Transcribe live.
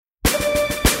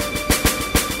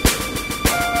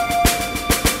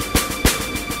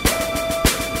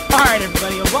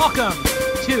Welcome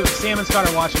to Sam and Scott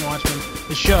are watching Watchmen,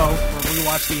 the show where we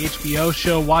watch the HBO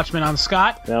show Watchmen. I'm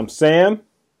Scott. And I'm Sam.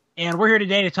 And we're here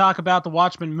today to talk about the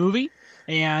Watchmen movie.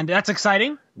 And that's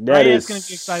exciting. That is it's going to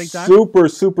be an exciting time.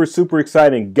 Super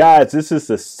exciting. Guys, this is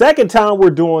the second time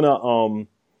we're doing a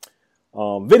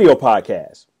video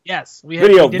podcast. Yes.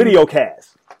 Video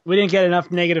cast. We didn't get enough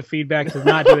negative feedback to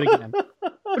not do it again.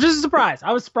 Which is a surprise.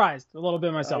 I was surprised a little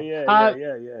bit myself. Yeah.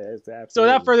 It's absolutely. So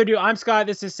without further ado, I'm Scott.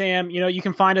 This is Sam. You know, you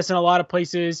can find us in a lot of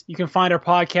places. You can find our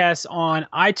podcasts on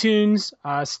iTunes,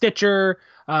 Stitcher,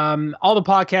 all the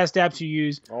podcast apps you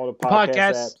use. All the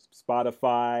podcast apps,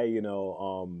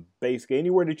 Spotify, basically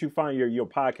anywhere that you find your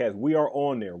podcast, we are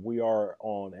on there. We are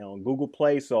on Google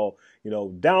Play. So,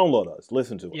 download us,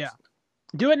 listen to us. Yeah.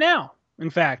 Do it now. In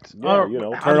fact, turn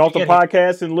off the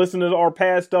podcast and listen to our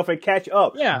past stuff and catch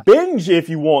up. Yeah. Binge if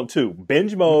you want to.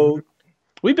 Binge mode.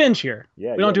 We binge here.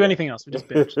 Yeah, we don't do anything else. We just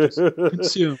binge. Just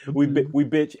consume. We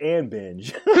bitch and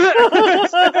binge.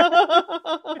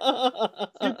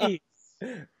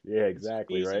 Yeah,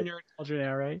 exactly. Right. Nerd culture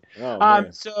now, right? Oh,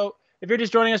 so if you're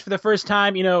just joining us for the first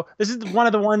time, this is one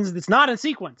of the ones that's not in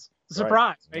sequence. It's a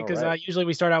surprise, right? Because usually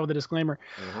we start out with a disclaimer.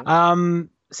 Mm-hmm.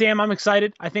 Sam, I'm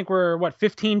excited. I think we're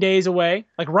 15 days away.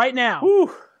 Like right now.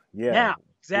 Whew. Yeah. Now,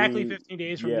 exactly 15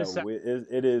 days from this.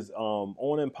 It is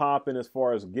on and popping as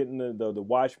far as getting the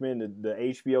Watchmen. The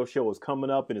HBO show is coming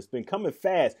up, and it's been coming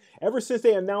fast. Ever since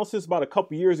they announced this about a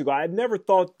couple years ago, I never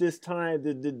thought this time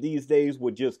these days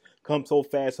would just come so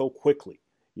fast, so quickly.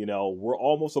 We're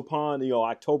almost upon,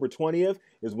 October 20th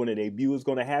is when the debut is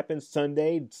going to happen.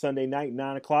 Sunday night,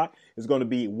 9 o'clock is going to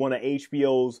be one of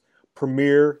HBO's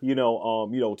premiere,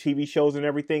 TV shows and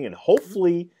everything. And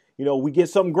hopefully, we get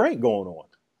something great going on.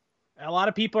 A lot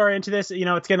of people are into this.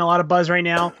 It's getting a lot of buzz right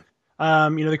now.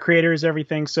 The creators,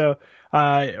 everything. So,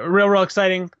 real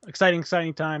exciting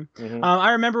time. Mm-hmm.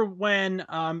 I remember when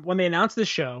they announced this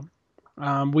show,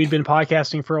 we'd been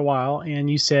podcasting for a while, and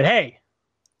you said, "Hey,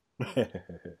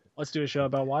 let's do a show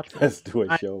about Watchmen." Let's do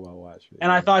a show about Watchmen.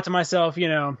 And I thought to myself,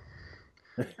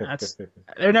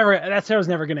 that show's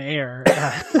never going to air.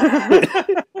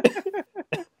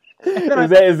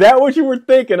 Is that what you were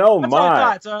thinking? Oh, that's my. What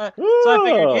I thought. So I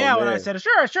figured, when I said,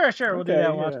 sure, we'll do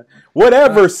that. Yeah.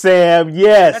 Whatever, Sam.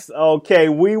 Yes. Okay,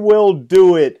 we will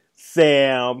do it,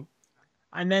 Sam.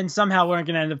 And then somehow we're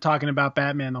going to end up talking about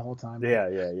Batman the whole time.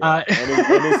 Yeah.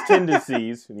 And his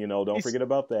tendencies, don't forget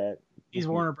about that. He's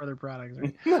Warner Brother products,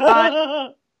 right?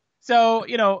 So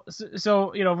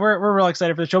we're real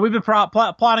excited for the show. We've been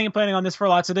plotting and planning on this for a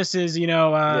lot. So this is,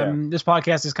 this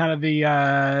podcast is kind of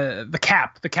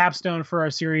the capstone for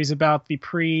our series about the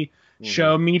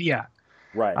pre-show media.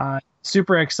 Right.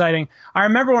 Super exciting. I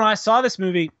remember when I saw this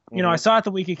movie, I saw it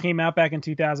the week it came out back in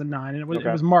 2009, and it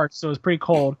was March, so it was pretty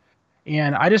cold.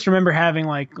 And I just remember having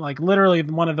like literally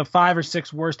one of the 5 or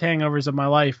 6 worst hangovers of my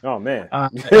life. Oh man.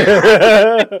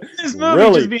 This movie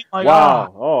really? Just being like,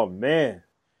 wow. Oh man.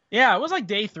 Yeah, it was like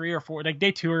day 3 or 4, like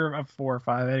day 2 of 4 or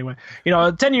 5 anyway.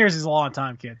 10 years is a long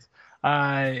time, kids.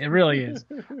 It really is.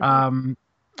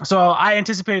 So I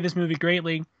anticipated this movie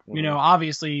greatly.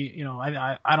 Obviously,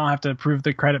 I don't have to prove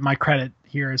my credit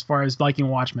here as far as liking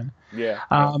Watchmen. Yeah.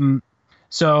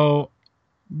 So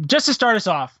just to start us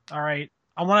off, all right,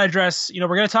 I want to address, we're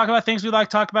going to talk about things we like,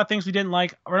 talk about things we didn't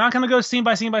like. We're not going to go scene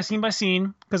by scene by scene by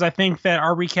scene, because I think that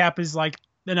our recap is like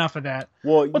enough of that.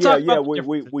 Well,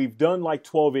 we've done like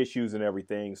 12 issues and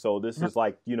everything, so this is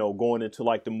like, going into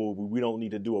like the movie. We don't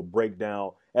need to do a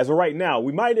breakdown as of right now.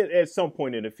 We might at some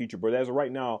point in the future, but as of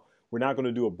right now, we're not going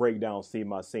to do a breakdown scene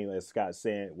by scene, as Scott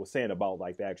was saying about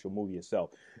like the actual movie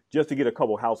itself. Just to get a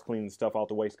couple house cleaning stuff out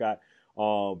the way, Scott.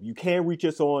 You can reach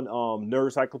us on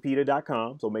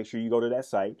nerdcyclopedia.com, so make sure you go to that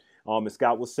site. As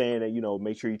Scott was saying that,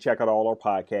 make sure you check out all our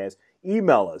podcasts.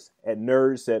 Email us at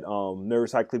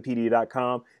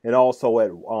nerds@nerdcyclopedia.com, and also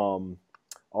at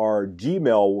our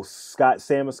Gmail,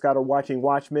 Sam and Scott are watching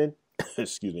Watchmen.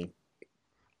 Excuse me.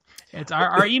 It's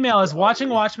our email is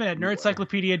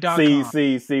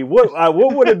watchingwatchmen@nerdcyclopedia.com. See. What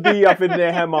would it be if I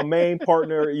didn't have my main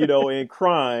partner, in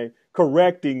crime,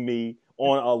 correcting me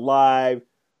on a live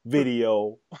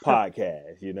video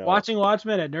podcast, Watching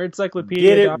Watchmen at Nerdcyclopedia.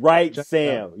 Get it right,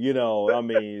 Sam.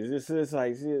 It's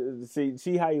like,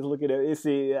 see how he's looking at it.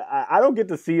 See, I don't get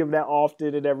to see him that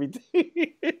often and everything.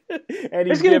 And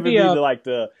he's giving me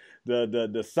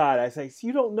the side. I say, so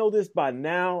you don't know this by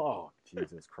now? Oh,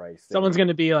 Jesus Christ. Sam. Someone's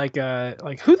gonna be like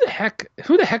who the heck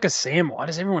is Sam? Why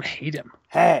does everyone hate him?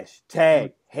 #hate Sam.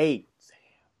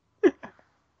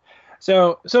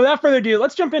 So without further ado,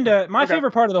 let's jump into my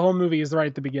favorite part of the whole movie is right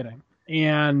at the beginning.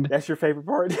 and that's your favorite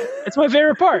part. it's my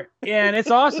favorite part, and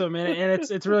it's awesome, and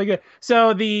it's really good.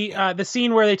 So the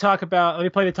scene where they talk about they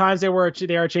play the times they are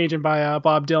changing by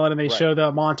Bob Dylan, and they show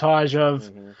the montage of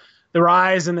the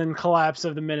rise and then collapse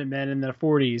of the Minutemen in the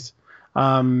 40s.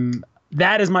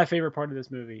 That is my favorite part of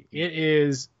this movie. It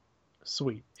is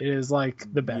sweet. It is like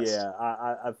the best. Yeah,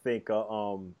 I think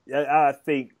I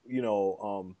think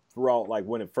throughout, like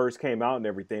when it first came out and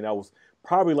everything, that was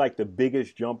probably like the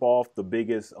biggest jump off, the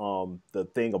biggest the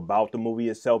thing about the movie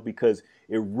itself, because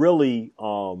it really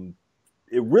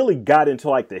got into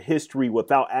like the history in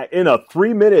a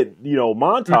 3-minute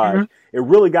montage. It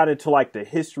really got into like the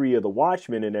history of the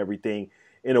Watchmen and everything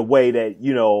in a way that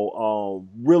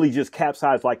really just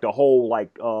capsized like the whole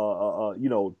like the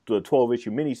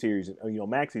 12-issue miniseries,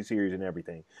 maxi series and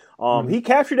everything. He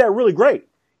captured that really great.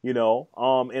 In a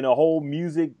whole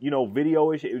music,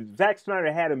 video-ish. Zack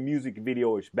Snyder had a music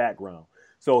video-ish background.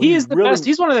 So he is the best.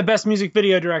 He's one of the best music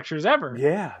video directors ever.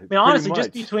 Yeah. I mean, honestly,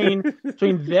 just between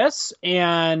this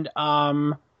and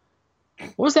what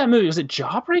was that movie? Was it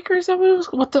Jawbreaker? Is that what it was?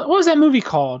 What was that movie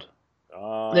called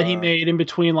that he made in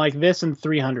between like this and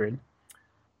 300?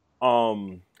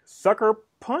 Sucker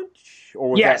Punch, or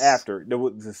was that after?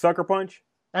 The Sucker Punch?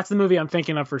 That's the movie I'm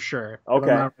thinking of for sure.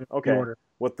 Okay.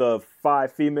 With the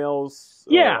 5 females.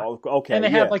 Yeah. Okay. And they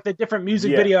have like the different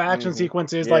music video action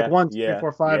sequences, like 1, 2, 3,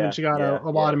 4, 5, and she got a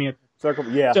lobotomy.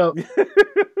 So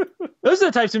those are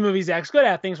the types of movies Zach's good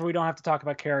at, things where we don't have to talk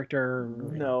about character.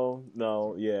 No.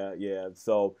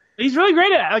 So he's really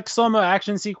great at like slow-mo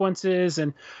action sequences,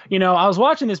 and I was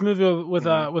watching this movie with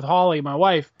Holly, my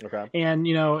wife, and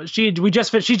she just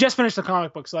finished the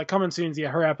comic book, so like coming soon to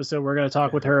her episode, we're going to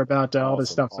talk with her about all this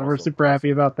stuff, so we're super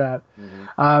happy about that.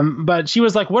 But she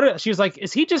was like,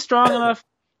 is he just strong enough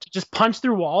to just punch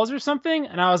through walls or something?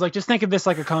 And I was like, just think of this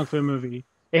like a kung fu movie,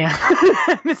 and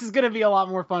this is going to be a lot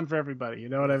more fun for everybody. You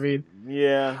know what I mean?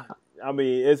 Yeah. I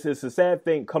mean, it's a sad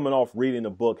thing coming off reading the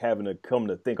book, having to come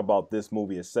to think about this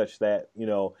movie as such that,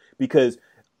 because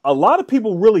a lot of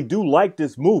people really do like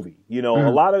this movie. A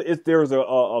lot of there's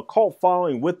a cult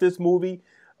following with this movie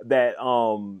that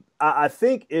I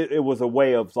think it was a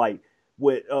way of like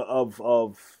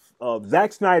of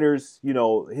Zack Snyder's,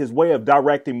 his way of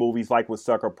directing movies, like with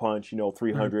Sucker Punch,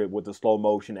 300 with the slow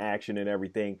motion action and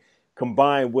everything,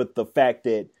 combined with the fact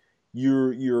that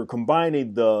you're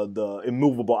combining the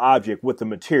immovable object with the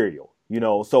material,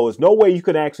 so there's no way you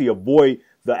can actually avoid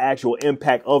the actual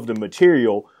impact of the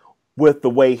material with the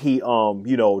way he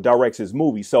directs his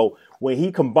movie. So when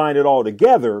he combined it all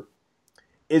together,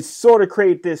 it sort of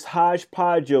created this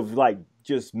hodgepodge of like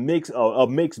just a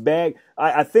mixed bag.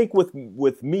 I think with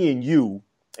me and you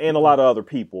and a lot of other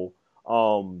people,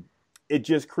 it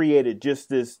just created just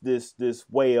this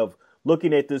way of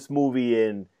looking at this movie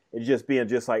and just being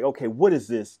just like, okay, what is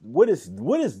this? What is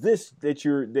this that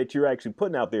you're actually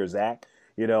putting out there, Zach?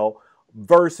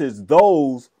 Versus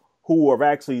those who have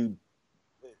actually,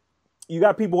 you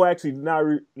got people who actually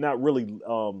not really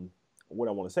what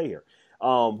I want to say here,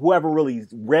 who haven't really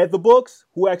read the books,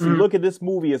 who actually look at this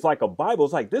movie as like a Bible.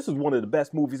 It's like, this is one of the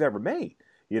best movies ever made.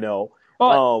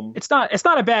 Well, it's not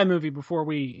a bad movie. Before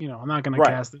we, I'm not going to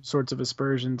cast those sorts of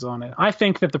aspersions on it. I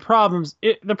think that the problems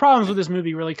with this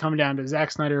movie really come down to Zack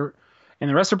Snyder and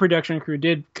the rest of the production crew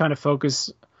did kind of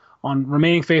focus on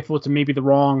remaining faithful to maybe the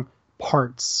wrong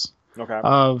parts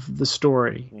of the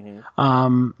story.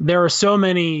 There are so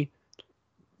many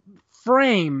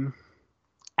frame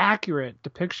accurate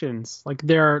depictions, like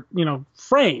they're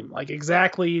frame like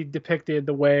exactly depicted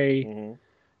the way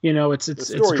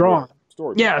it's drawn.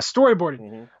 Yeah,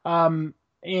 storyboarding.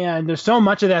 And there's so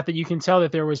much of that you can tell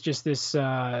that there was just this,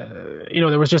 there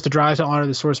was just a drive to honor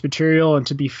the source material and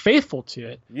to be faithful to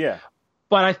it. Yeah.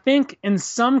 But I think in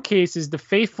some cases, the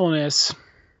faithfulness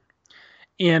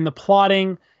in the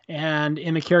plotting and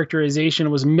in the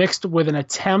characterization was mixed with an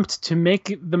attempt to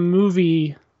make the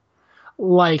movie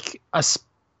like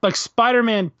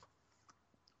Spider-Man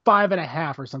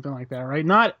 5.5 or something like that,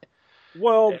 right?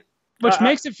 Which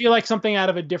makes it feel like something out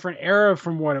of a different era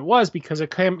from what it was, because it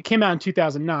came out in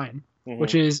 2009,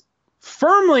 which is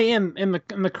firmly in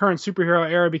the current superhero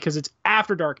era because it's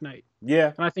after Dark Knight.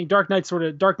 Yeah. And I think Dark Knight's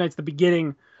the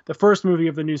beginning, the first movie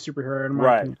of the new superhero. In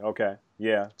my opinion. Okay.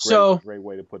 Yeah. Great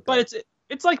way to put that. But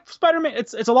it's like Spider-Man.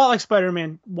 It's a lot like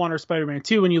Spider-Man 1 or Spider-Man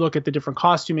 2 when you look at the different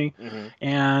costuming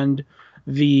and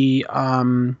the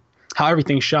how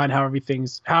everything's shot, how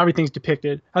everything's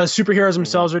depicted, how the superheroes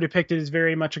themselves are depicted as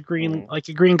very much a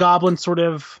Green Goblin sort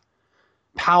of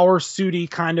power suity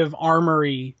kind of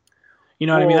armory. You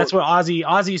know what I mean? That's what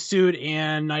Ozzy's suit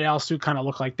and Night Owl's suit kind of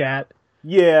look like that.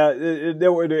 Yeah, they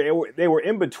were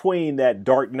in between that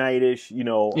Dark Knight-ish,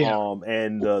 Yeah.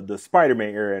 and the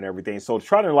Spider-Man era and everything. So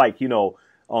trying to like,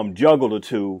 juggle the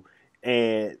two,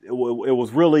 and it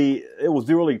was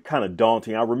really kind of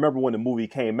daunting. I remember when the movie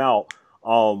came out,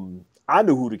 I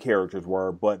knew who the characters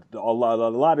were, but a lot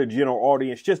of the general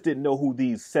audience just didn't know who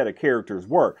these set of characters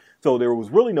were. So there was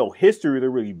really no history to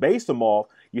really base them off.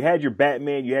 You had your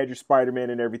Batman, you had your Spider-Man,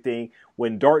 and everything.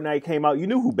 When Dark Knight came out, you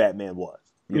knew who Batman was.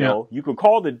 You could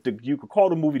call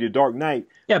the movie The Dark Knight.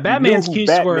 Yeah, Batman's Q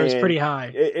score is pretty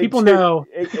high. People know.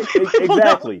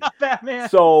 Exactly. Know Batman.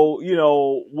 So,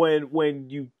 when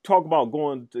you talk about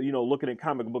going to, looking at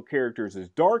comic book characters as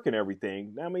dark and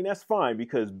everything, I mean, that's fine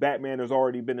because Batman has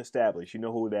already been established. You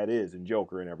know who that is, and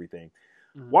Joker and everything.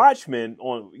 Mm-hmm. Watchmen,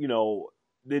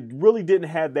 it really didn't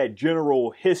have that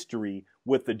general history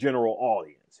with the general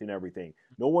audience and everything.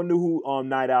 No one knew who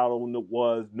Night Owl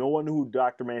was. No one knew who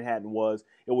Dr. Manhattan was.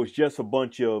 It was just a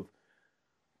bunch of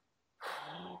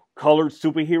colored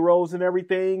superheroes and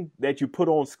everything that you put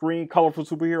on screen, colorful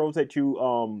superheroes that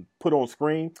you put on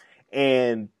screen.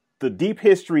 And the deep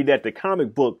history that the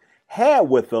comic book had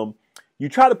with them, you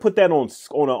try to put that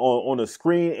on a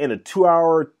screen in a 2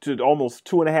 hour to almost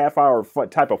 2.5 hour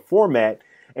type of format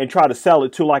and try to sell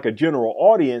it to like a general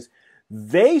audience.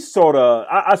 They sort of,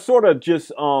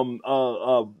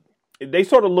 they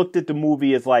sort of looked at the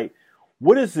movie as like,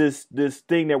 what is this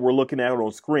thing that we're looking at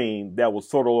on screen that was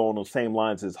sort of on the same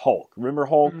lines as Hulk? Remember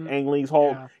Hulk, Ang Lee's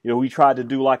Hulk? Yeah. We tried to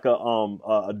do like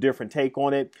a different take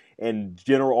on it, and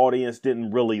general audience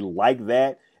didn't really like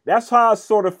that. That's how I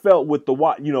sort of felt with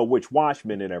which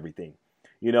Watchmen and everything.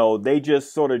 They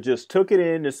just sort of just took it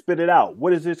in and spit it out.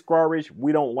 What is this garbage?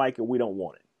 We don't like it. We don't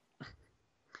want it.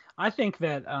 I think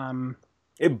that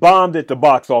it bombed at the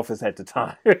box office at the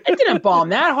time. It didn't bomb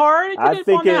that hard. It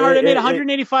made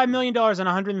 $185 million on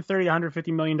 $130 to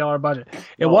 $150 million budget.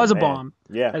 It was a bomb.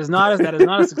 Yeah, that is not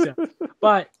a success.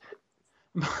 But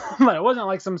it wasn't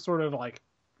like some sort of like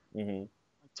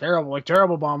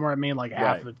terrible bomb where it made like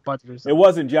half the budget or something. It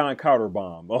wasn't John Carter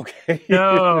bomb. Okay.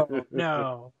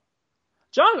 No.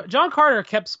 John Carter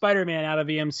kept Spider-Man out of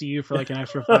the MCU for like an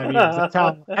extra 5 years.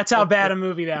 That's how bad a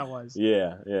movie that was.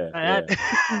 Yeah. That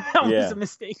was a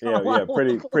mistake. Yeah.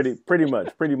 Pretty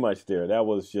much there. That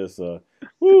was just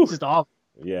just awful.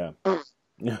 Yeah. So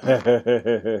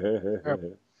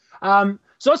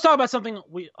let's talk about something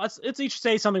let's each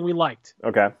say something we liked.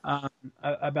 Okay.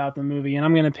 About the movie, and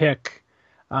I'm gonna pick.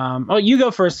 You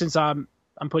go first since I'm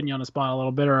putting you on the spot a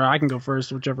little bit, or I can go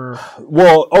first, whichever.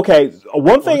 Well, okay.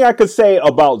 One thing I could say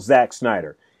about Zack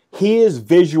Snyder, his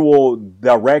visual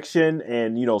direction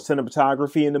and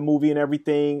cinematography in the movie and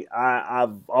everything,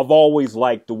 I've always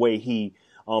liked the way he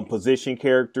positioned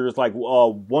characters. Like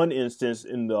one instance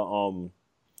in the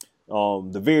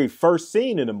very first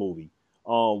scene in the movie,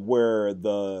 where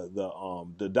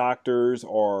the doctors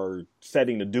are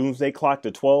setting the doomsday clock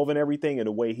to 12 and everything, and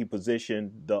the way he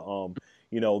positioned them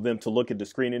to look at the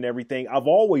screen and everything. I've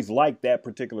always liked that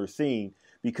particular scene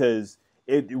because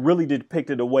it really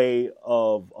depicted a way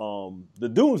of the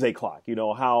doomsday clock,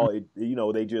 how it,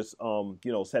 they just,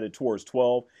 set it towards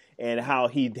 12, and how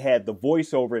he had the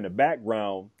voiceover in the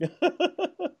background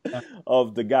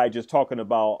of the guy just talking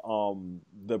about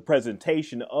the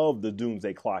presentation of the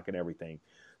doomsday clock and everything.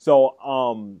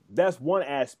 So that's one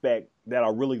aspect that I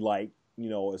really like,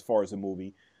 as far as the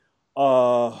movie.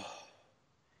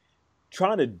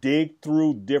 Trying to dig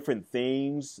through different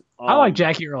themes. I like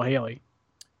Jackie Earle Haley.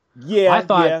 Yeah, I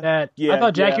thought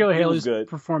Jackie Earle Haley's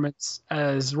performance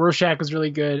as Rorschach was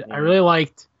really good. I really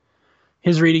liked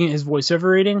his voiceover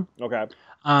reading. Okay.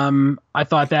 I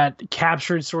thought that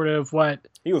captured sort of what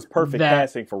he was perfect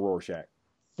casting for Rorschach.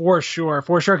 For sure,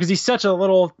 because he's such a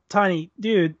little tiny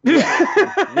dude.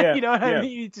 Yeah. You know what I mean?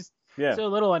 He's just so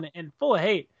little and full of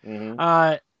hate.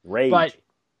 Mm-hmm. Rage. But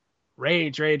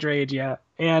rage, yeah.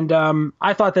 And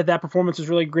I thought that performance was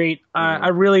really great. I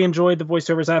really enjoyed the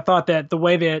voiceovers. I thought that the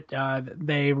way that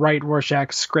they write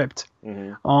Rorschach's script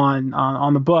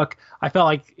on the book, I felt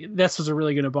like this was a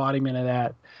really good embodiment of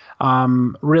that.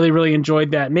 Really, really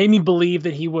enjoyed that. Made me believe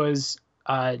that he was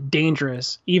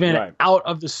dangerous, even out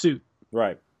of the suit.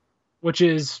 Right. Which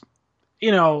is,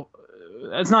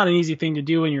 that's not an easy thing to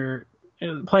do when you're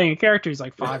playing a character who's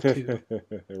like 5'2".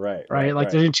 Right. Like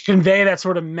to convey that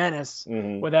sort of menace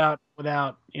without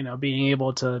being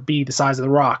able to be the size of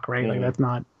the Rock. Right. Like that's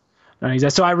not easy.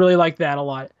 So I really like that a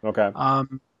lot. Okay.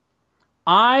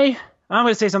 I I'm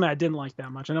going to say something I didn't like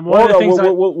that much. And one of the things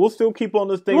we'll still keep on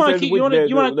this thing. You want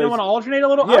to alternate a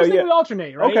little? Yeah, I was thinking we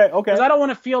alternate, right? Okay. Because I don't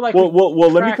want to feel like.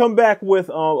 Well, let me come back with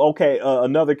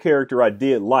another character I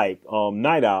did like,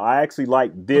 Night Owl. I actually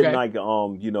like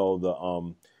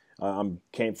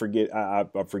can't forget. I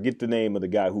forget the name of the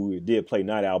guy who did play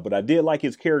Night Owl, but I did like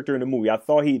his character in the movie. I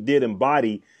thought he did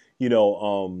embody,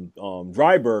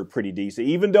 Dryburgh pretty decent,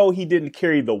 even though he didn't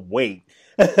carry the weight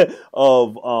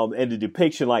of and the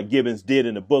depiction like Gibbons did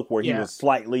in the book, where he was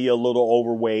slightly a little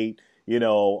overweight, and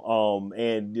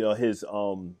his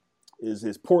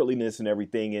portliness and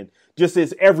everything, and just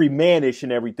his everymanish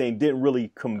and everything didn't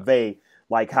really convey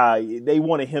like how they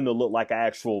wanted him to look like an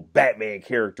actual Batman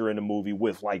character in the movie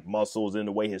with like muscles and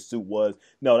the way his suit was.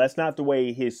 No, that's not the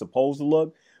way he's supposed to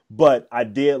look. But I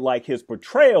did like his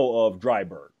portrayal of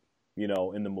Dryburgh,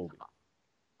 in the movie.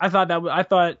 I thought that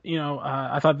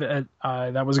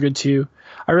was good too.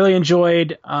 I really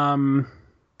enjoyed. I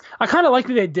kind of like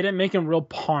that they didn't make him real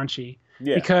paunchy,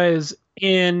 because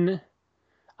in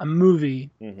a movie,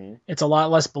 it's a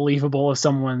lot less believable if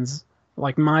someone's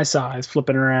like my size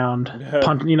flipping around,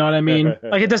 punching. You know what I mean?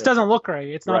 Like it just doesn't look right.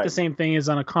 It's not the same thing as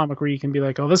on a comic where you can be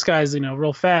like, oh, this guy's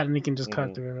real fat and he can just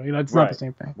cut through it. It's not the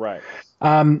same thing. Right.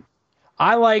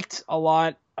 I liked a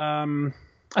lot. I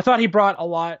thought he brought a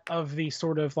lot of the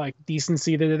sort of like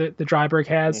decency that the Dryburgh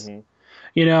has.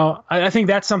 I think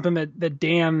that's something that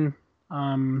Dan,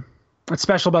 it's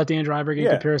special about Dan Dryburgh in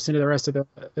comparison to the rest of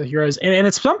the heroes. And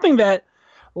it's something that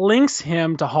links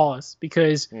him to Hollis,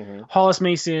 because Hollis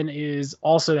Mason is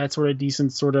also that sort of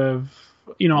decent sort of,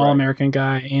 all-American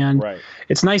guy. And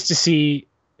it's nice to see,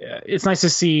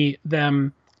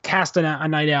 them cast a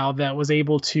Night Owl that was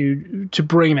able to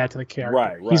bring that to the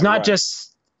character. He's not just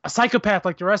a psychopath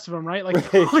like the rest of them, right? Like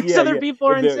these other people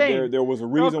are insane. There was a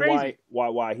reason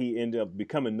why he ended up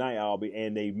becoming Night Owl,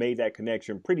 and they made that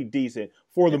connection pretty decent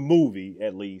for the movie,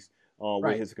 at least,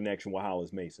 with his connection with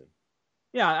Hollis Mason.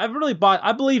 Yeah, I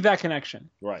believe that connection.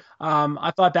 Right.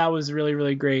 I thought that was really,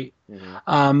 really great.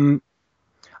 Matthew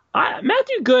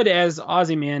Good as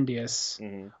Ozymandias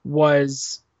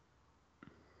was.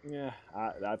 Yeah,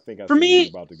 I think for me,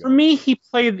 he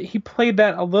played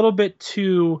that a little bit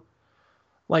too,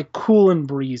 like, cool and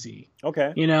breezy.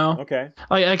 Okay. Okay.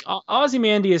 Like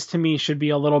Ozymandias to me should be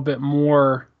a little bit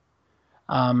more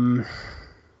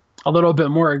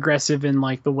aggressive in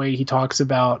like the way he talks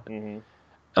about, and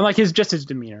like his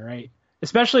demeanor, right?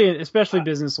 Especially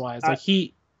business wise. Like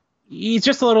he's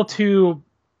just a little too.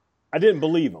 I didn't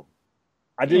believe him.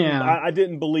 I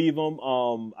didn't believe him.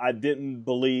 I didn't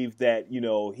believe that,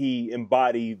 he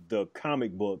embodied the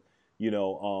comic book,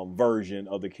 version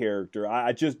of the character.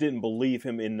 I just didn't believe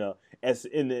him in the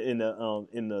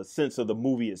sense of the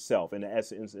movie itself, in the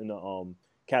essence, in the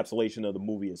encapsulation of the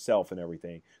movie itself and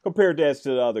everything. Compared to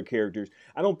the other characters,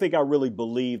 I don't think I really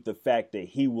believed the fact that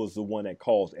he was the one that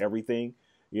caused everything.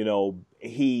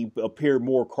 He appeared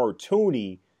more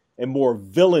cartoony and more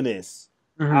villainous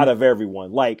out of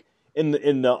everyone. Like in the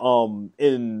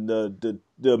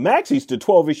maxis, the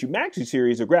 12-issue maxi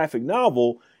series, a graphic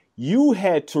novel, you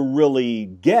had to really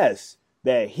guess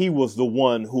that he was the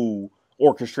one who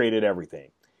orchestrated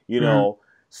everything. In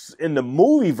the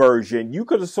movie version, you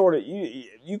could sort of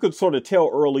tell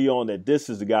early on that this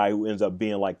is the guy who ends up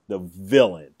being like the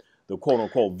villain, the quote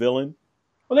unquote villain.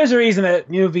 Well, there's a reason that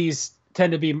movies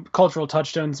tend to be cultural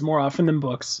touchstones more often than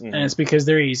books, and it's because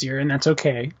they're easier, and that's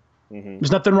okay.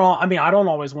 There's nothing wrong. I mean, I don't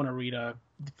always want to read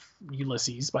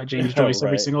Ulysses by James Joyce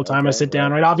every single time I sit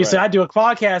down, right? Obviously, I do a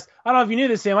podcast. I don't know if you knew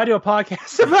this, Sam. I do a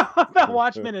podcast about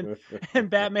Watchmen and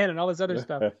Batman and all this other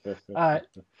stuff.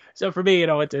 So for me,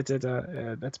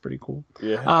 that's pretty cool.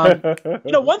 Yeah.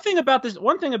 One thing about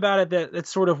it that's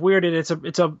sort of weird, and it's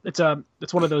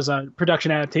one of those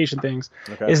production adaptation things,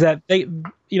 is that they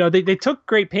took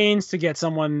great pains to get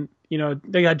someone.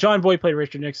 They got John Boyd played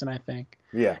Richard Nixon, I think.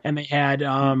 Yeah. And they had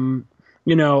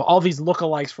all these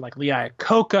lookalikes for like Lee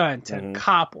Iacocca and Ted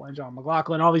Koppel and John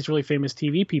McLaughlin, all these really famous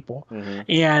TV people.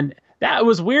 And that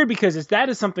was weird because that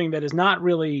is something that is not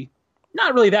really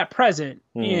that present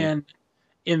in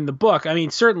the book. I mean,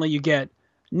 certainly you get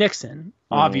Nixon,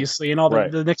 obviously, and all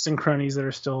the Nixon cronies that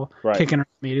are still kicking around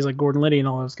the 80s, like Gordon Liddy and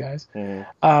all those guys.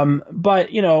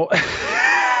 But you don't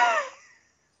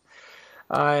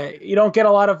have a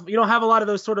lot of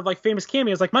those sort of like famous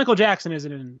cameos, like Michael Jackson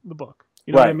isn't in the book.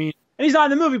 You know what I mean? And he's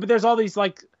not in the movie, but there's all these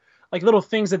like little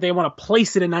things that they want to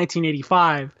place it in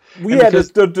 1985.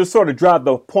 To sort of drive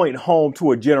the point home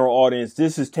to a general audience,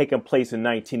 this is taking place in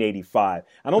 1985.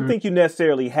 I don't think you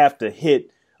necessarily have to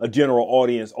hit a general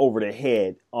audience over the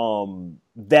head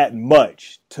that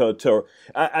much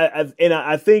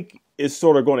I think it's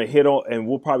sort of going to hit on, and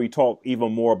we'll probably talk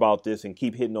even more about this and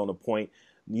keep hitting on the point,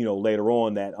 later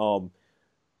on, that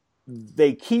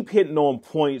they keep hitting on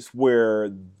points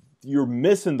where you're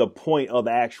missing the point of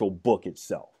the actual book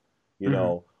itself,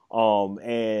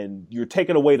 and you're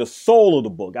taking away the soul of the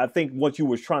book. I think what you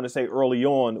were trying to say early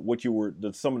on,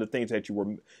 some of the things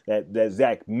that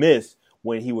Zach missed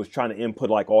when he was trying to input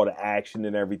like all the action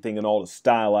and everything and all the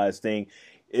stylized thing,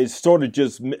 is sort of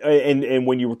just, and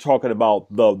when you were talking about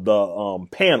the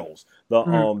panels,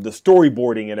 the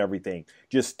storyboarding and everything,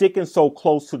 just sticking so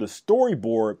close to the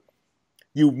storyboard,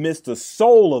 you missed the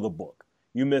soul of the book.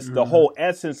 You miss the whole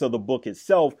essence of the book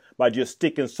itself by just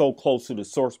sticking so close to the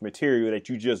source material that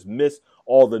you just miss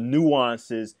all the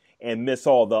nuances and miss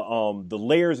all the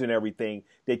layers and everything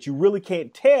that you really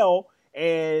can't tell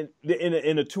in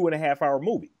a 2.5 hour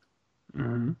movie.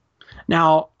 Mm-hmm.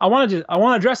 Now I want to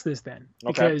address this then,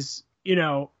 because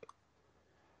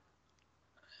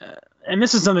and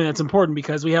this is something that's important,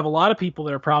 because we have a lot of people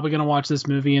that are probably going to watch this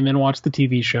movie and then watch the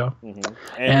TV show,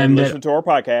 and listen to our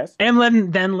podcast,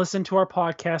 and then listen to our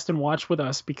podcast and watch with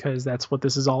us, because that's what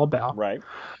this is all about. Right.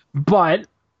 But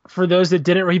for those that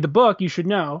didn't read the book, you should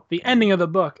know the ending of the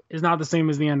book is not the same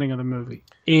as the ending of the movie,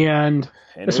 and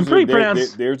there's some pretty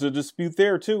pronounced. There's a dispute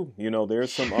there too.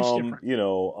 There's some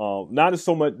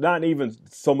not even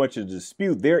so much a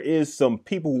dispute. There is some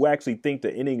people who actually think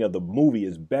the ending of the movie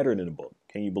is better than the book.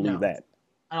 Can you believe that?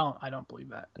 I don't believe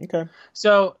that. Okay.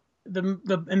 So in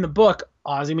the book,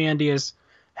 Ozymandias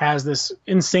has this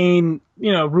insane,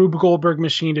 Rube Goldberg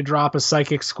machine to drop a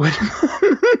psychic squid in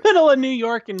the middle of New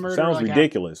York and murder. Sounds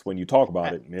ridiculous when you talk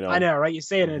about it. I know, right? You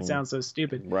say it and it sounds so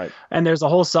stupid. Right. And there's a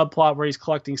whole subplot where he's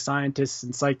collecting scientists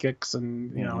and psychics,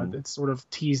 and it's sort of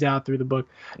teased out through the book.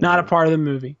 Not a part of the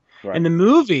movie. Right. In the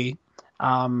movie,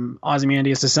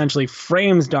 Ozymandias essentially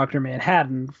frames Dr.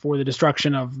 Manhattan for the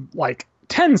destruction of like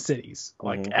 10 cities,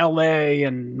 like LA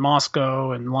and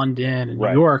Moscow and London and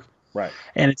New York. Right.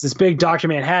 And it's this big Dr.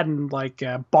 Manhattan like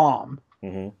bomb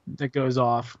that goes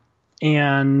off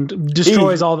and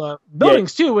destroys all the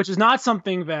buildings too, which is not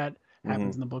something that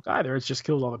happens in the book either. It just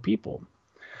kills all the people.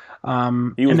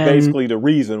 He was basically the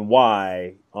reason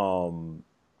why,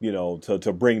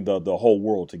 to bring the whole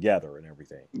world together and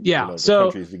everything. Yeah. The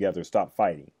countries together, stop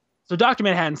fighting. So Dr.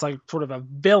 Manhattan's like sort of a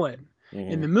villain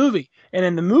in the movie. And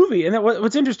in the movie, and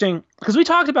what's interesting, because we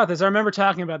talked about this, I remember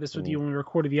talking about this with you when we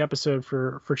recorded the episode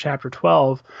for chapter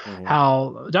 12,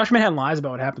 how Dr. Manhattan lies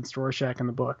about what happens to Rorschach in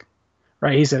the book,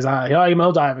 right? He says,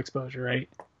 he'll die of exposure, right?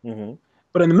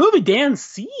 But in the movie, Dan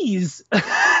sees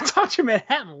Dr.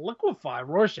 Manhattan liquefy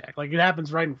Rorschach, like it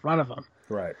happens right in front of him.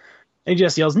 Right. And he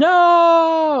just yells,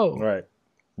 "No!"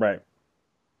 Right.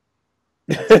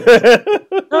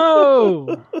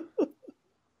 No!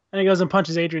 And he goes and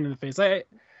punches Adrian in the face.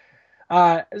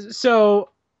 So,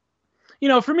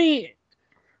 for me,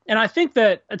 and I think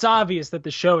that it's obvious that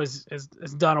the show has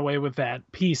done away with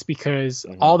that piece, because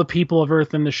all the people of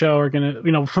Earth in the show are going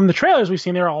to, from the trailers we've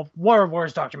seen, they're all,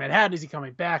 where's Dr. Manhattan? Is he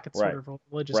coming back? It's sort of a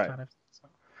religious kind of. So,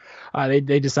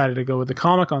 they decided to go with the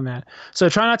comic on that. So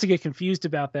try not to get confused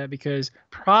about that, because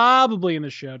probably in the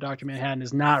show, Dr. Manhattan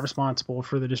is not responsible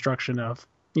for the destruction of,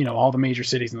 all the major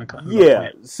cities in the country.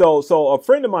 Yeah. So a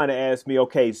friend of mine asked me,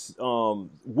 okay,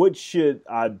 what should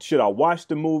I watch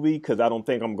the movie? Because I don't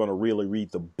think I'm going to really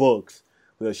read the books.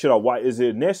 Should I watch? Is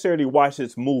it necessary to watch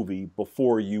this movie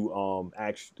before you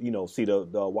actually see the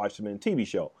Watchmen TV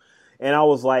show? And I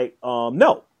was like,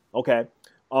 no. Okay.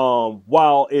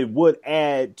 While it would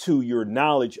add to your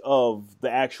knowledge of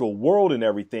the actual world and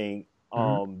everything,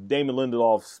 Damon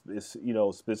Lindelof is,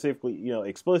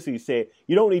 explicitly said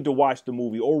you don't need to watch the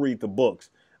movie or read the books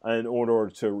in order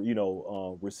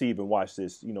to, receive and watch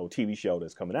this, TV show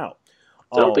that's coming out.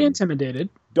 Don't be intimidated.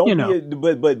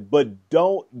 But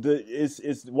don't.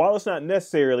 It's while it's not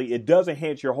necessarily, it does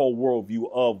enhance your whole worldview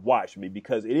of Watchmen,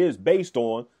 because it is based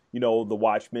on, the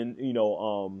Watchmen,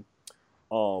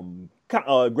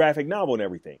 graphic novel and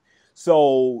everything.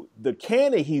 So the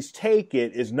canon he's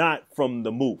taken is not from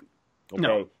the movie. Okay,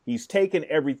 no. He's taken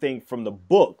everything from the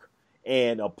book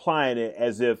and applying it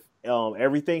as if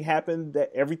everything that happened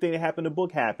in the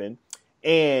book happened,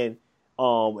 and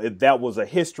if that was a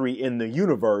history in the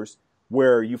universe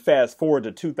where you fast forward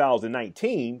to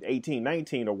 2019,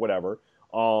 1819 or whatever,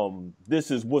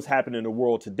 this is what's happening in the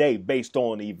world today based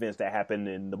on the events that happened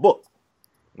in the book.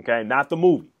 Okay, not the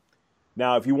movie.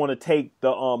 Now, if you want to take the,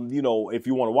 if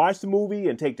you want to watch the movie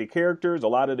and take the characters, a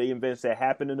lot of the events that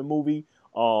happen in the movie,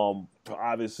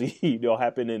 obviously, they'll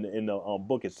happen in the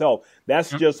book itself. That's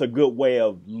just a good way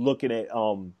of looking at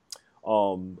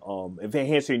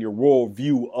enhancing your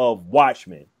worldview of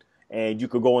Watchmen And you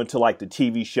could go into like the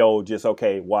TV show, just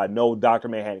okay. Well, I know Dr.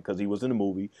 Manhattan because he was in the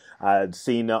movie. I'd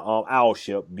seen the Owl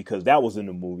Ship because that was in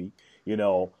the movie. You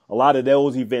know, a lot of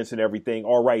those events and everything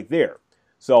are right there.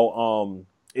 So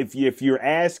if you're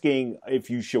asking if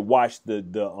you should watch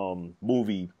the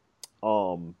movie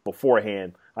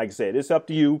beforehand, like I said, it's up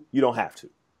to you. You don't have to.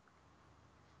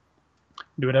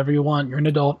 Do whatever you want. You're an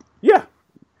adult. Yeah.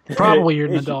 Probably you're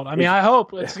an adult. I mean, I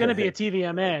hope it's going to be a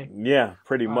TVMA. Yeah,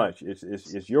 pretty much.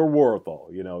 It's your world, though.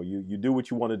 You know, you do what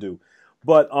you want to do.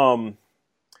 But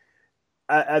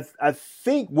I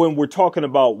think when we're talking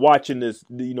about watching this,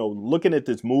 you know, looking at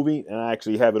this movie, and I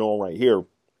actually have it on right here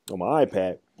on my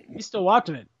iPad. You still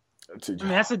watching it? I mean,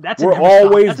 that's a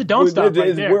don't stop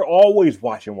right there. We're always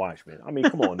watching Watchmen. I mean,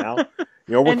 come on now. You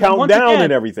know, we're And counting once down again-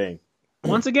 and everything.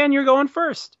 Once again, you're going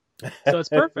first, so it's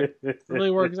perfect. It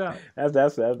really works out.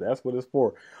 That's what it's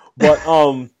for. But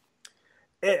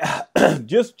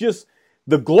just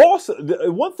the gloss.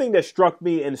 One thing that struck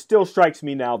me and still strikes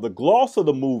me now, the gloss of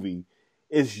the movie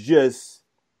is just,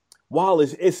 while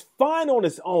it's fine on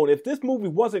its own. If this movie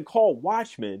wasn't called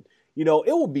Watchmen, you know,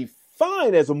 it would be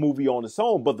fine as a movie on its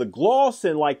own. But the gloss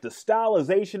and like the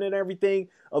stylization and everything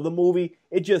of the movie,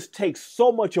 it just takes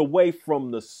so much away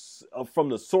from the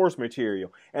source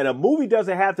material. And a movie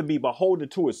doesn't have to be beholden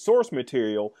to its source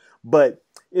material, but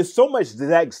it's so much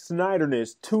Zack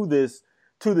Snyderness to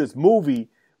this movie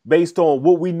based on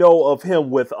what we know of him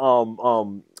with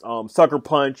Sucker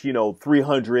Punch, you know,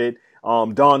 300,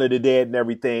 Dawn of the Dead and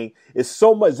everything. It's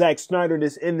so much Zack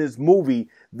Snyderness in this movie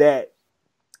that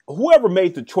whoever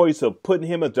made the choice of putting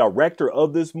him as director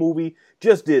of this movie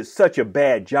just did such a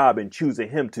bad job in choosing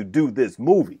him to do this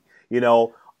movie. You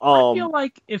know, I feel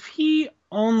like if he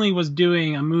only was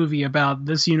doing a movie about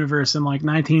this universe in like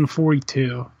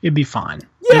 1942, it'd be fine.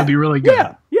 Yeah, it'd be really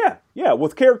good. Yeah,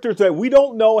 with characters that we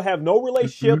don't know, have no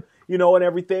relationship, you know, and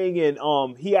everything,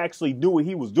 and he actually knew what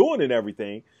he was doing and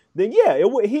everything. Then yeah, it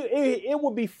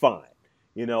would be fine,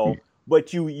 you know.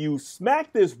 But you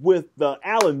smack this with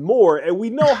Alan Moore, and we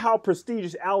know how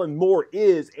prestigious Alan Moore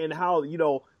is, and how, you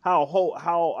know,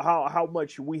 how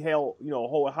much we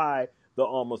hold high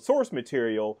the source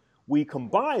material. We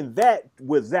combine that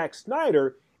with Zack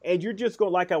Snyder, and you're just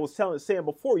going, like I was saying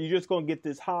before, you're just going to get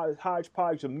this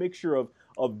hodgepodge, a mixture of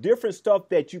different stuff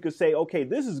that you could say, okay,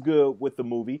 this is good with the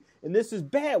movie, and this is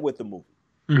bad with the movie,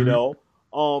 you know.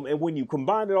 And when you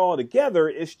combine it all together,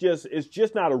 it's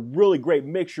just not a really great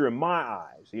mixture in my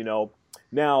eyes, you know.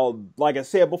 Now, like I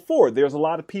said before, there's a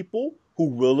lot of people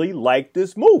who really like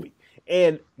this movie,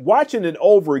 and watching it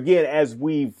over again, as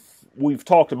we've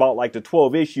talked about, like the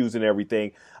 12 issues and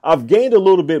everything, I've gained a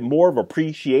little bit more of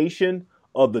appreciation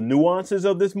of the nuances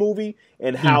of this movie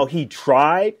and how he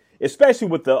tried, especially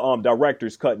with the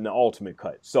director's cut and the ultimate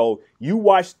cut. So you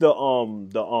watched the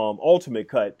ultimate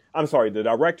cut. I'm sorry, the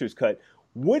director's cut.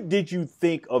 What did you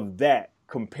think of that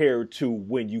compared to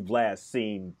when you've last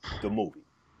seen the movie?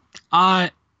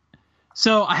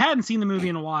 So I hadn't seen the movie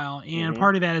in a while, and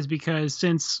part of that is because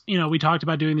since, you know, we talked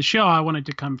about doing the show, I wanted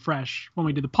to come fresh when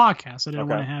we did the podcast. I didn't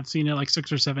want to have seen it like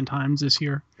 6 or 7 times this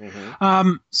year.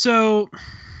 So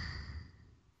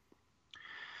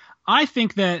I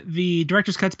think that the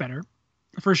director's cut's better,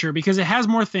 for sure, because it has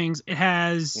more things. It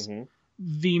has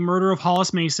the murder of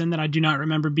Hollis Mason that I do not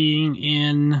remember being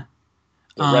in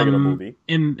the regular movie,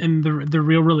 in the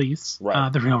real release,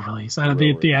 right? The real release,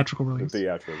 the theatrical release. The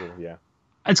theatrical, yeah.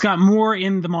 It's got more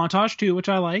in the montage too, which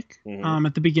I like.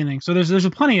 At the beginning, so there's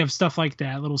plenty of stuff like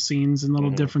that, little scenes and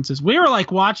little differences. We were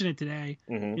like watching it today,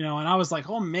 you know, and I was like,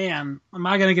 oh man, am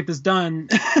I gonna get this done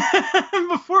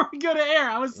before we go to air?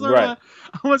 I was I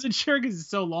wasn't sure because it's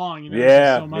so long, you know.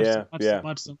 Yeah, so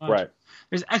much. Right.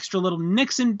 There's extra little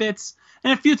Nixon bits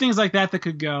and a few things like that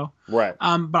could go. Right.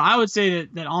 But I would say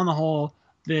that on the whole,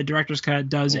 the director's cut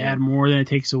does add more than it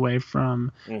takes away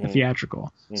from the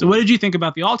theatrical. So what did you think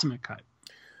about the ultimate cut?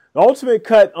 The ultimate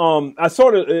cut, it was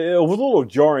a little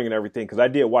jarring and everything, because I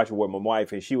did watch it with my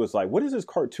wife, and she was like, what is this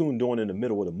cartoon doing in the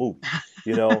middle of the movie?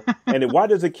 You know, and why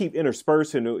does it keep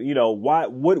interspersing? You know,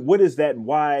 what is that?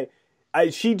 Why?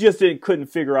 She just couldn't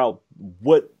figure out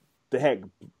what the heck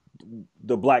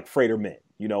the Black Freighter meant.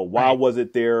 You know, why was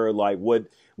it there? Like, what?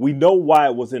 We know why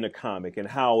it was in a comic and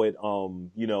how it,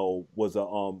 you know, was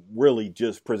really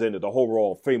just presented the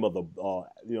overall theme of the,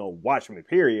 you know, Watchmen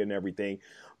period and everything.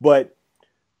 But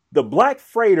the Black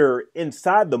Freighter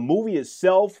inside the movie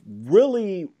itself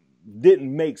really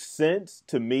didn't make sense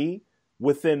to me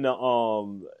within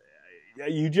the,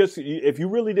 if you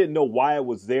really didn't know why it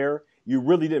was there, you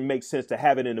really didn't make sense to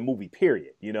have it in the movie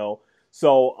period, you know?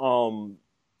 So,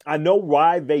 I know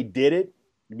why they did it,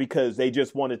 because they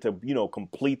just wanted to,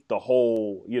 complete the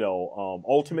whole,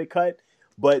 ultimate cut.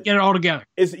 But get it all together.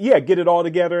 Get it all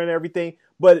together and everything.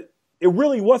 But it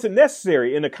really wasn't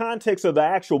necessary in the context of the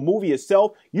actual movie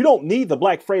itself. You don't need the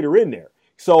Black Freighter in there.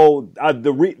 So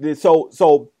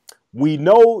so we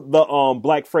know the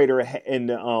Black Freighter and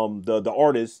the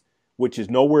artist, which is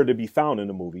nowhere to be found in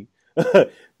the movie.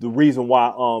 The reason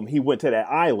why he went to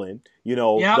that island,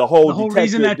 the whole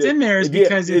reason that's in there is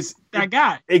because it's that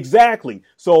guy. Exactly.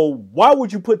 So why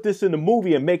would you put this in the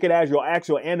movie and make it as your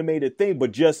actual animated thing,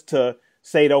 but just to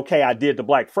say, okay, I did the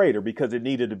Black Freighter because it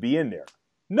needed to be in there?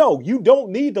 No, you don't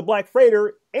need the Black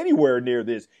Freighter anywhere near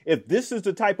this. If this is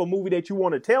the type of movie that you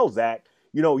want to tell, Zach,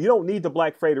 you don't need the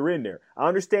Black Freighter in there. I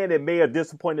understand it may have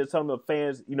disappointed some of the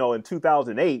fans, in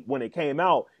 2008 when it came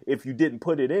out, if you didn't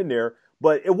put it in there.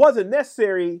 But it wasn't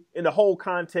necessary in the whole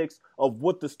context of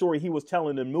what the story he was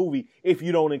telling in the movie if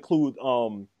you don't include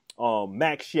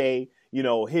Max Shea,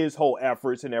 his whole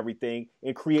efforts and everything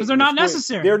and create. Because they're not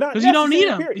necessary. They're not because you don't need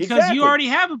them. Period. Because you already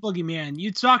have a boogeyman.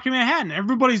 You Dr. Manhattan.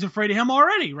 Everybody's afraid of him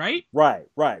already, right? Right.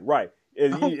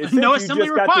 No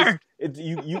assembly required.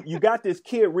 You got this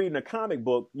kid reading a comic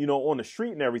book, on the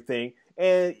street and everything,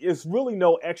 and it's really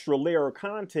no extra layer of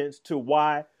contents to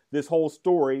why this whole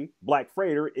story, Black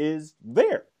Freighter, is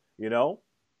there,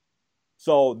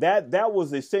 So that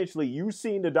was essentially, you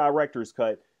seen the director's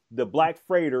cut. The Black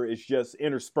Freighter is just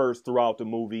interspersed throughout the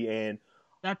movie, and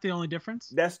that's the only difference.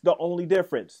 That's the only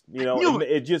difference.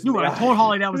 It just. I told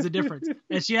Holly that was the difference,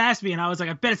 and she asked me, and I was like,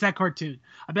 "I bet it's that cartoon.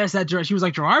 I bet it's that." She was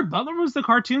like, "Gerard Butler was the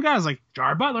cartoon guy." I was like,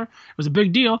 "Gerard Butler. It was a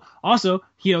big deal." Also,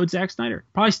 he owed Zack Snyder.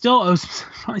 Probably still owes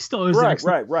Zack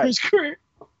Snyder for his career.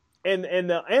 And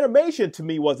the animation to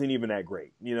me wasn't even that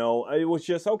great. It was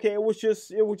just okay. It was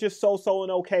just so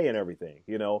and okay and everything.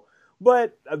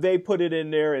 But they put it in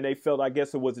there, and they felt, I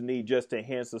guess, it was a need just to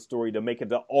enhance the story to make it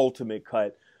the ultimate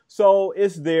cut. So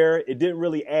it's there. It didn't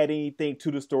really add anything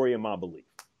to the story, in my belief.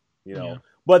 Yeah.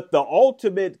 But the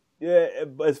ultimate,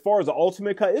 as far as the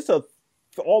ultimate cut, it's a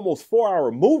almost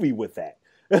 4-hour movie with that.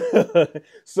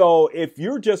 So if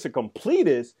you're just a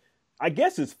completist, I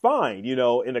guess it's fine,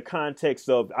 in the context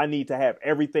of I need to have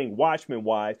everything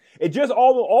Watchmen-wise. It just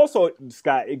also,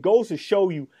 Scott, it goes to show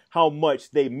you how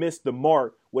much they missed the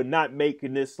mark with not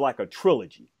making this like a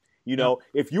trilogy.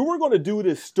 If you were going to do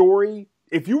this story,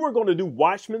 if you were going to do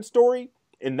Watchmen story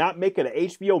and not make it an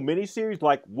HBO miniseries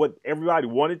like what everybody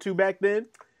wanted to back then,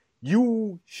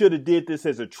 you should have did this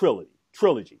as a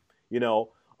trilogy.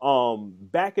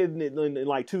 Back in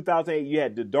like 2008, you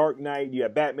had The Dark Knight, you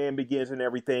had Batman Begins and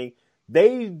everything.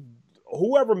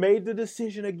 Whoever made the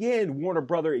decision, again, Warner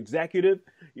Brother executive,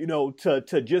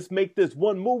 to just make this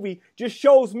one movie just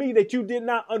shows me that you did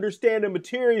not understand the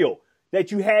material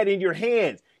that you had in your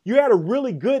hands. You had a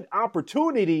really good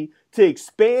opportunity to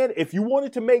expand. If you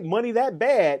wanted to make money that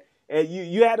bad,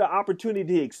 you had an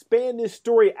opportunity to expand this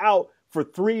story out for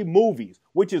 3 movies,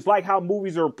 which is like how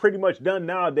movies are pretty much done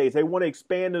nowadays. They want to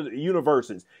expand the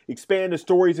universes, expand the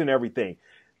stories and everything.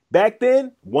 Back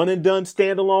then, one and done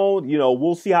standalone,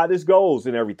 we'll see how this goes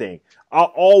and everything. I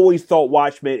always thought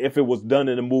Watchmen, if it was done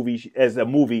in a movie,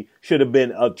 should have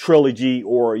been a trilogy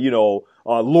or,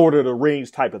 a Lord of the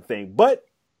Rings type of thing. But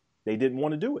they didn't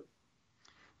want to do it.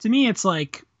 To me, it's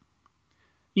like,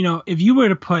 if you were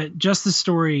to put just the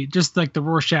story, just like the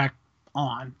Rorschach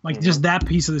on, like just that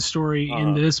piece of the story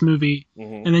into this movie,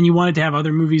 and then you wanted to have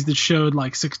other movies that showed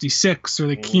like 66 or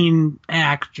the Keen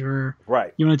Act, or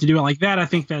you wanted to do it like that, I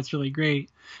think that's really great.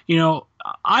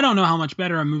 I don't know how much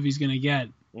better a movie's going to get.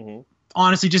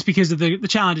 Honestly, just because of the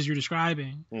challenges you're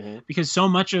describing, because so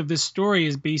much of this story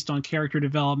is based on character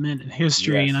development and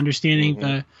history and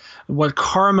understanding what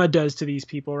karma does to these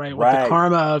people, right? What the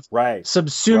karma of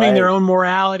subsuming their own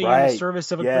morality in the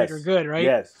service of a greater good,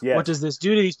 right? What does this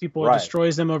do to these people? It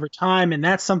destroys them over time, and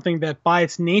that's something that by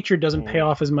its nature doesn't pay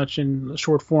off as much in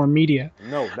short form media.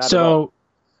 No, not at all.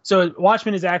 So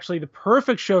Watchmen is actually the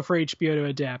perfect show for HBO to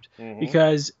adapt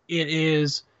because it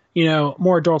is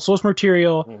more adult source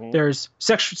material. There's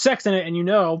sex in it, and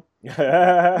HBO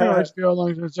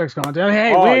long sex content.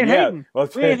 Hey, we ain't hating.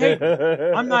 We ain't hating.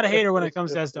 I'm not a hater when it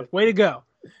comes to that stuff. Way to go.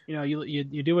 You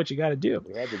do what you got to do.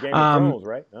 We had the Game of Thrones,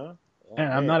 right? Huh?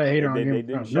 And I'm not a hater on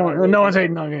Game of Thrones. No one's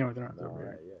hating on Game of Thrones.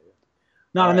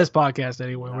 Not on this podcast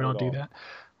anyway. We don't do that.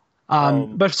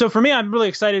 But so for me, I'm really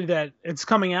excited that it's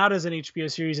coming out as an HBO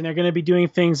series, and they're going to be doing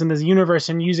things in this universe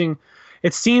and using.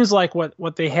 It seems like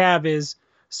what they have is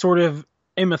sort of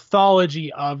a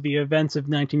mythology of the events of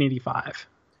 1985,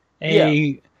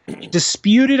 a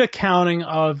disputed accounting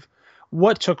of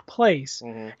what took place.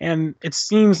 And it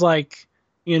seems like,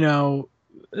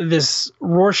 this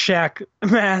Rorschach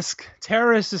mask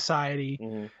terrorist society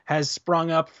Mm-hmm. has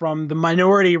sprung up from the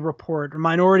Minority Report, or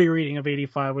Minority Reading of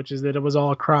 '85, which is that it was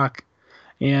all a crock,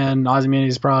 and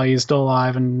Ozymandias probably is still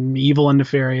alive and evil and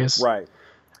nefarious. Right.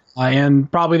 And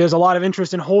probably there's a lot of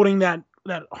interest in holding that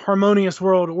harmonious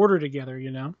world order together, you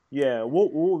know? Yeah,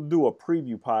 we'll do a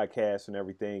preview podcast and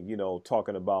everything,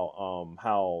 talking about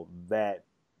how that,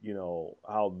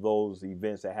 how those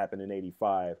events that happened in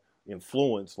 '85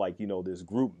 influence, like, this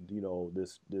group,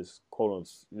 this quote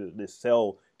unquote this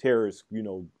cell terrorist,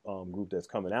 group that's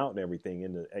coming out and everything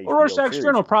in the HBO Rorschach's series.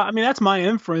 Journal. I mean, that's my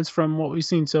inference from what we've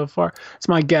seen so far. It's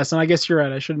my guess, and I guess you're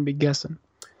right. I shouldn't be guessing.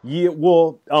 Yeah,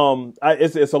 well,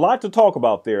 it's a lot to talk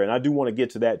about there, and I do want to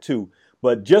get to that too.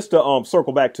 But just to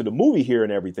circle back to the movie here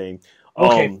and everything.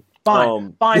 Okay,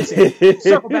 fine. Sam.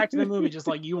 Circle back to the movie just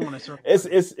like you want to circle.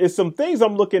 It's some things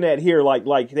I'm looking at here,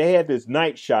 like they had this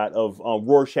night shot of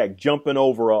Rorschach jumping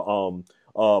over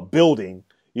a building,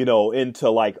 into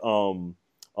like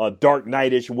a Dark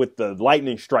Knight-ish with the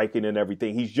lightning striking and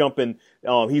everything. He's jumping,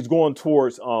 he's going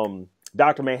towards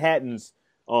Dr. Manhattan's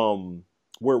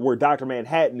where Dr.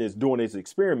 Manhattan is doing his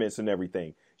experiments and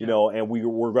everything. And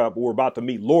we're about to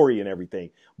meet Laurie and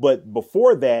everything. But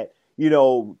before that,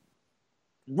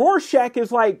 Rorschach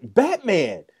is like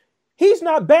Batman. He's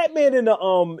not Batman in the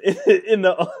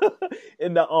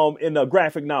in the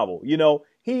graphic novel.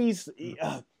 He's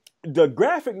the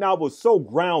graphic novel is so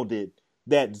grounded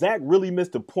that Zach really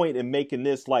missed the point in making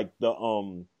this like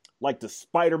the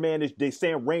Spider-Man-ish,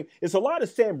 Sam Raimi. It's a lot of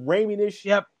Sam Raimi-ish.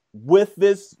 Yep. With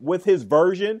his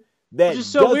version, that which is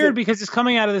so weird because it's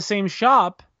coming out of the same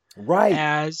shop, right,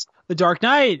 as The Dark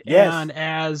Knight, yes, and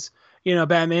as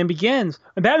Batman Begins.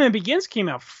 And Batman Begins came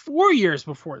out 4 years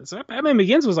before this. Batman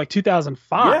Begins was like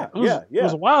 2005. Yeah, it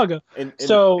was a while ago. And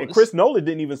Chris Nolan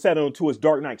didn't even settle into his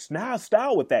Dark Knight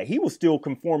style with that. He was still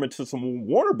conforming to some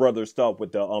Warner Brothers stuff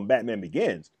with the Batman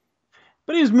Begins.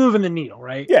 But he was moving the needle,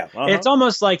 right? Yeah, It's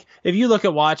almost like if you look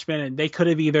at Watchmen, and they could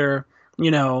have either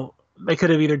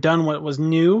done what was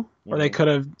new, or they could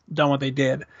have done what they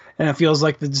did. And it feels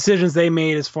like the decisions they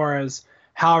made as far as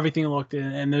how everything looked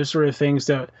and those sort of things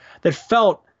that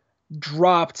felt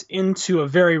dropped into a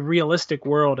very realistic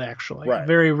world, actually. Right. A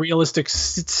very realistic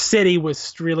city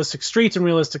with realistic streets and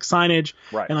realistic signage.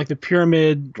 Right. And like the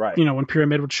pyramid, right, when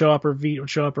Pyramid would show up or V would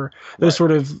show up, or those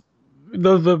sort of,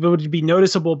 those would be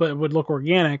noticeable, but it would look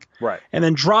organic. Right. And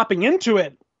then dropping into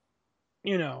it,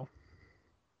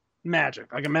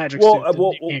 magic, like a magic suit that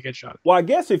you can't get shot. Well, I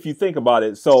guess if you think about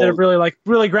it, so instead of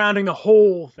really grounding the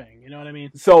whole thing, you know what I mean?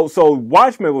 So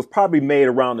Watchmen was probably made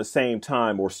around the same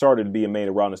time, or started to be made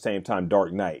around the same time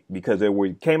Dark Knight, because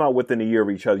came out within a year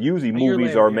of each other. Usually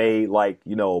movies are made like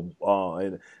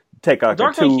take out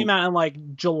Dark Knight came out in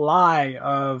like July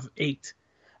of 8,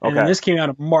 and then this came out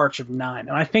in March of 9,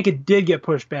 and I think it did get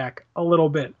pushed back a little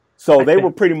bit. So they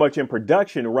were pretty much in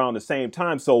production around the same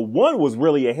time. So one was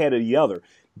really ahead of the other.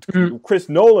 Mm-hmm. Chris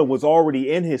Nolan was already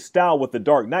in his style with The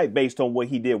Dark Knight based on what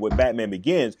he did with Batman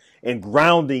Begins, and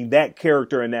grounding that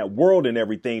character and that world and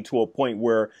everything to a point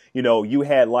where, you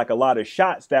had like a lot of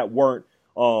shots that weren't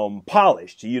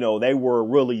polished. They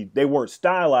weren't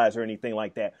stylized or anything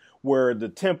like that, where the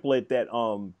template that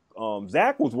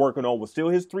Zach was working on was still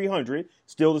his 300,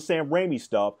 still the Sam Raimi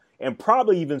stuff, and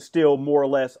probably even still more or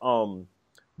less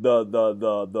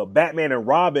the Batman and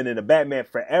Robin and the Batman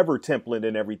Forever template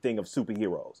and everything of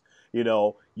superheroes.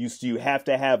 You have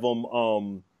to have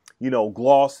them,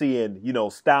 glossy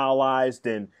and, stylized,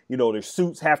 and, their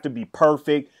suits have to be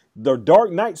perfect. The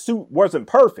Dark Knight suit wasn't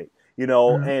perfect,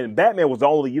 and Batman was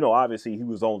obviously he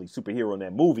was the only superhero in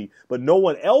that movie, but no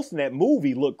one else in that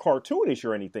movie looked cartoonish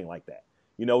or anything like that.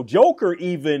 Joker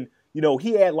even,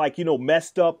 he had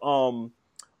messed up,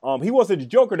 he wasn't the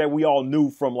Joker that we all knew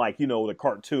from the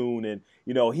cartoon, and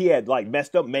he had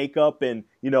messed up makeup, and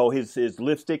his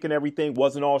lipstick and everything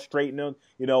wasn't all straightened,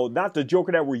 not the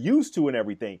Joker that we're used to and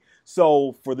everything.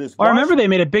 So for this, I remember they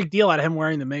made a big deal out of him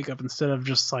wearing the makeup instead of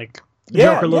just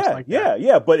Joker looks like that.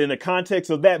 Yeah. But in the context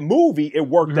of that movie, it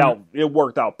worked out. It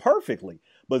worked out perfectly.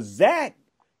 But Zach,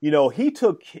 he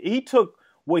took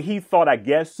what he thought, I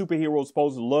guess, superheroes was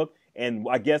supposed to look. And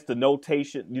I guess the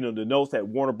notation, the notes that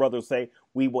Warner Brothers say,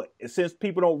 since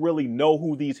people don't really know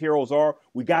who these heroes are,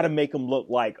 we got to make them look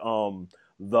like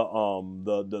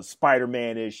the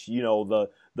Spider-Man-ish, the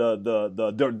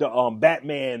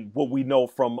Batman, what we know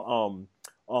from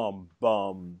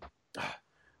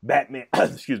Batman,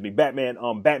 excuse me, Batman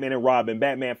and Robin,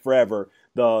 Batman Forever,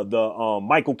 the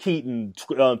Michael Keaton,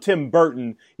 Tim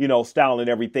Burton, style and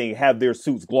everything, have their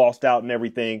suits glossed out and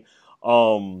everything.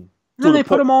 And then they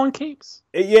put them all in capes.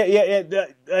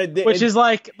 Which is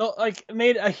like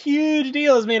made a huge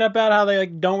deal is made about how they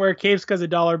like don't wear capes because of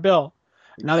dollar bill.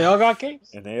 Now they all got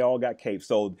capes. And they all got capes.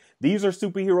 So these are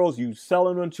superheroes. You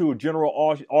selling them to a general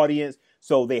audience,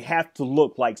 so they have to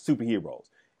look like superheroes,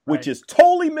 which is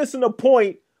totally missing the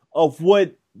point of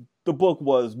what the book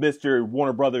was, Mr.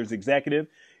 Warner Brothers executive.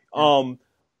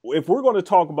 If we're going to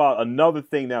talk about another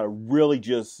thing that really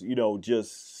just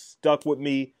stuck with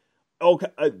me, okay,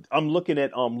 I'm looking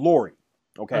at Laurie.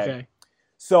 Okay.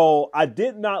 So I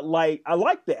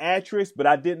liked the actress, but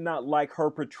I did not like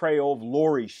her portrayal of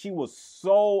Laurie. She was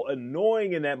so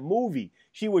annoying in that movie.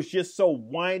 She was just so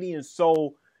whiny and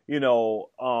so, what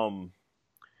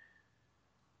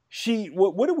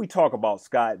did we talk about,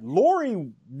 Scott?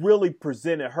 Laurie really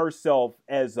presented herself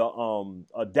as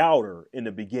a doubter in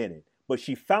the beginning, but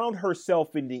she found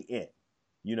herself in the end.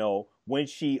 When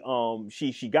she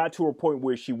got to a point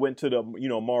where she went to the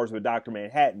Mars with Dr.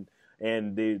 Manhattan.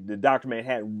 And the Dr.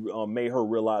 Manhattan made her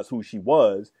realize who she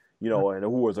was, and who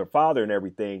was her father and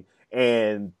everything.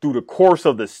 And through the course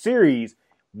of the series,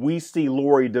 we see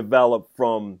Laurie develop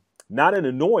from not an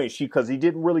annoying, because she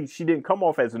didn't come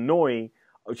off as annoying.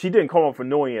 She didn't come off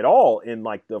annoying at all in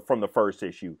from the first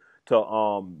issue to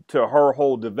her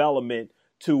whole development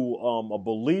to a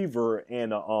believer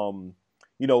and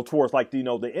towards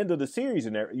the end of the series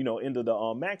and end of the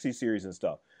Maxi series and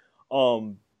stuff.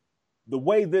 The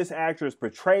way this actress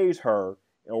portrays her,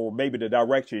 or maybe the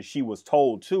direction she was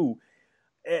told to,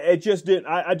 it just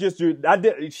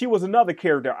didn't. She was another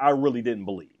character I really didn't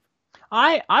believe.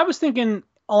 I was thinking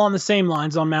along the same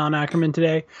lines on Malin Ackerman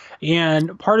today,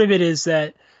 and part of it is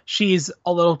that she's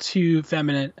a little too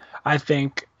feminine. I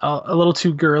think a little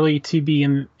too girly to be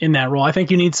in that role. I think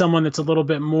you need someone that's a little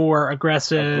bit more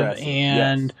aggressive.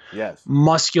 And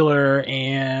muscular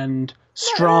and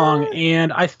strong.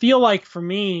 And I feel like for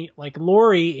me, like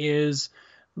Laurie is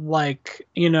like,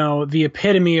 the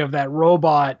epitome of that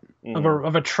robot,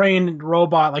 of a trained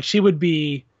robot. Like she would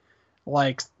be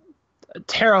like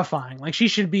terrifying. Like she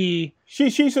should be.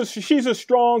 She's a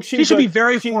strong. She should be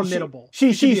very formidable. In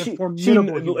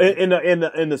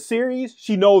the series,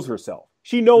 she knows herself.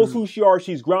 She knows who she are.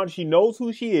 She's grounded. She knows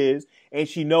who she is, and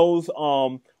she knows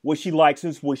what she likes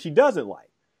and what she doesn't like.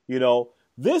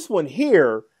 This one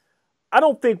here, I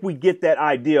don't think we get that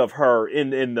idea of her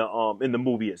in the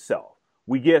movie itself.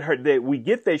 We get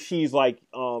that she's like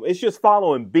it's just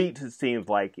following beats, it seems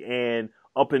like, and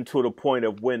up until the point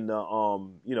of when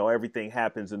everything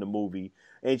happens in the movie.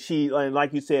 And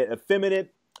like you said,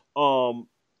 effeminate.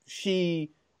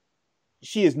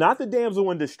 She is not the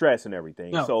damsel in distress and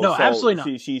everything. No, absolutely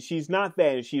not. She's not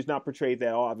that, and she's not portrayed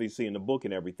that obviously in the book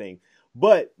and everything.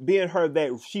 But being her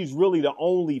that she's really the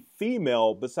only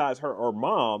female besides her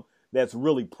mom that's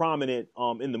really prominent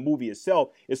in the movie itself,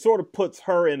 it sort of puts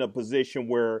her in a position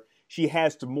where she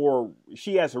has to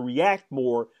react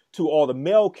more to all the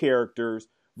male characters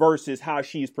versus how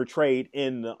she's portrayed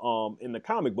in the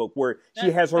comic book, where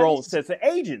she has her own sense of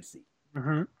agency.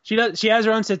 Mm-hmm. She has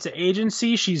her own sense of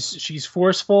agency. She's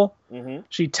forceful. Mm-hmm.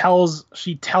 She tells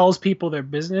people their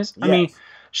business. Yes. I mean,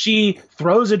 she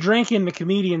throws a drink in the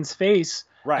comedian's face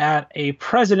at a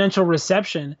presidential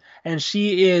reception, and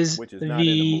she is which is not in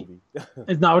the movie.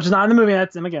 Which is not in the movie.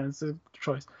 And again, it's a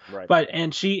choice. Right.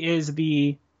 And she is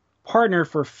the partner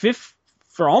for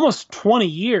almost 20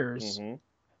 years. Mm-hmm.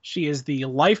 She is the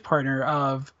life partner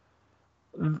of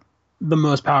the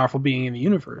most powerful being in the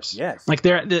universe. Yes. Like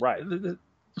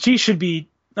she should be.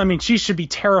 I mean, she should be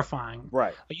terrifying.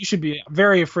 Right. Like, you should be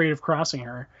very afraid of crossing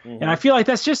her. Mm-hmm. And I feel like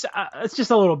that's just it's just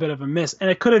a little bit of a miss.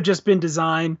 And it could have just been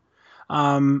designed.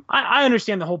 I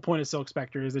understand the whole point of Silk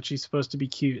Spectre is that she's supposed to be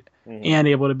cute and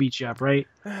able to beat you up, right?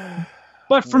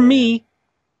 But for me,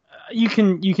 you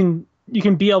can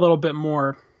be a little bit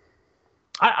more.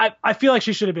 I feel like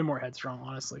she should have been more headstrong.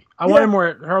 Honestly, I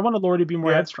wanted Laurie to be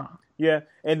more headstrong. Yeah,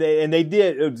 and they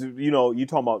did. You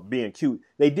talking about being cute.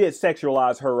 They did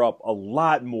sexualize her up a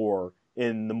lot more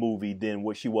in the movie than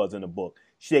what she was in the book.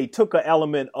 They took an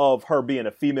element of her being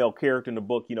a female character in the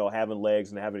book, having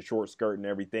legs and having a short skirt and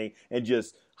everything, and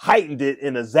just heightened it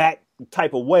in a Zack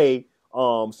type of way,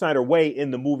 Snyder way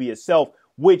in the movie itself,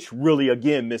 which really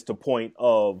again missed the point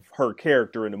of her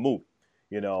character in the movie.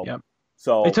 Yep.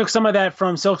 So they took some of that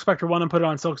from Silk Spectre 1 and put it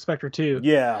on Silk Spectre 2.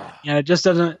 Yeah. And it just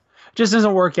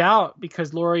doesn't work out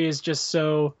because Laurie is just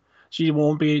so she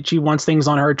wants things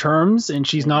on her terms, and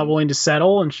she's not willing to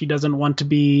settle, and she doesn't want to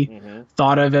be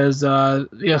thought of as a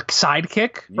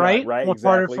sidekick, right? Right. Well,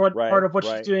 exactly. Part of what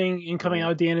she's doing in Coming Out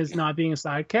with Dan is not being a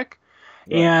sidekick,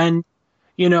 and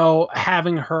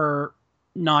having her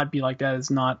not be like that is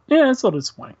not. Yeah, it's a little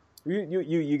disappointing.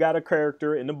 You got a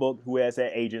character in the book who has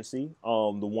that agency. The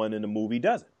one in the movie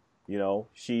doesn't. You know,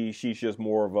 she's just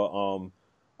more of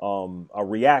a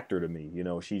reactor to me. You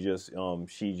know, she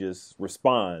just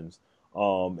responds.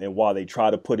 And while they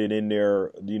try to put it in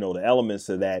there, you know, the elements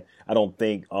of that, I don't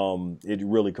think it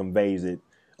really conveys it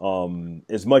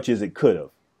as much as it could have.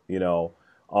 You know,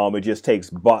 it just takes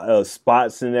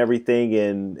spots and everything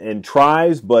and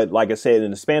tries. But like I said, in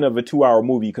the span of a 2-hour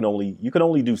movie, you can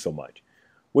only do so much.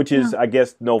 Which is, I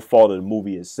guess, no fault of the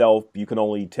movie itself. You can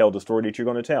only tell the story that you're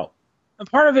going to tell.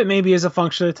 And part of it maybe is a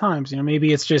function of the times. You know,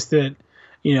 maybe it's just that,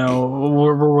 you know,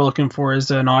 what we're looking for is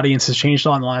an audience has changed a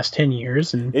lot in the last 10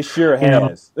 years. And it sure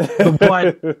has.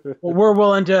 But we're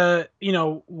willing to, you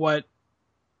know, what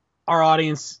the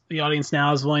audience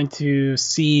now is willing to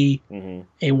see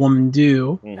a woman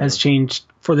do has changed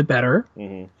for the better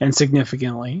and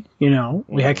significantly. You know,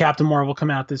 we had Captain Marvel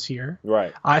come out this year.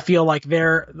 Right. I feel like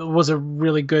there's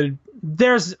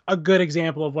a good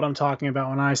example of what I'm talking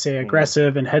about when I say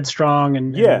aggressive and headstrong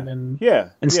and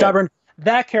stubborn.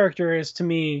 That character is, to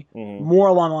me, more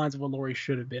along the lines of what Laurie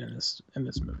should have been in this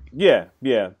movie. Yeah,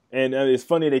 yeah. And it's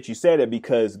funny that you say that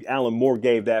because Alan Moore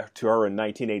gave that to her in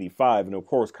 1985. And, of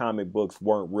course, comic books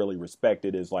weren't really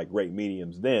respected as, like, great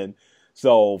mediums then.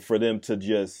 So for them to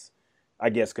just, I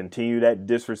guess, continue that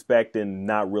disrespect and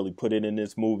not really put it in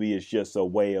this movie is just a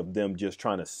way of them just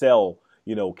trying to sell,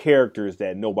 you know, characters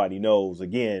that nobody knows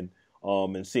again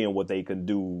and seeing what they can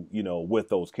do, you know, with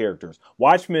those characters.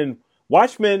 Watchmen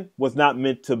was not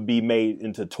meant to be made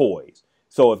into toys.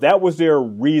 So if that was their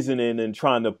reasoning in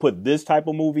trying to put this type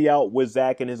of movie out with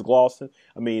Zach and his Glosson,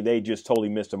 I mean, they just totally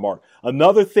missed the mark.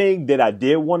 Another thing that I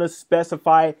did want to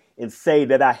specify and say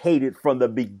that I hated from the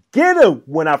beginning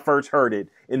when I first heard it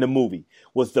in the movie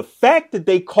was the fact that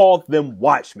they called them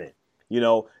Watchmen. You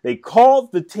know, they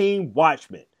called the team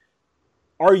Watchmen.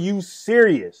 Are you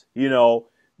serious? You know,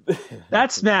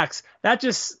 that smacks. That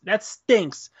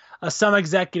stinks. Some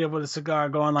executive with a cigar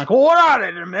going like, well, what are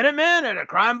they? The Minutemen and a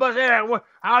crime bus? Yeah,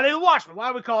 how are they the Watchmen? Why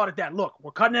are we calling it that? Look, we're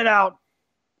cutting it out.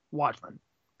 Watchmen.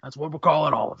 That's what we're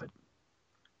calling all of it.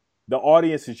 The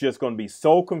audience is just going to be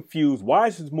so confused. Why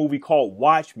is this movie called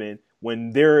Watchmen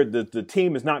when the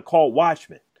team is not called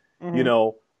Watchmen? You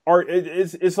know,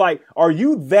 it's like, are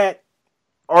you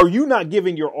not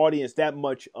giving your audience that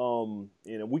much, you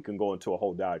know, we can go into a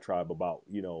whole diatribe about,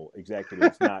 you know,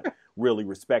 executives not really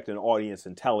respecting audience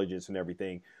intelligence and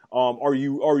everything. Are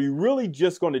you really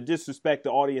just going to disrespect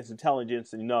the audience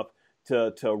intelligence enough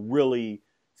to really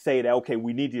say that, okay,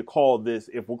 we need to call this,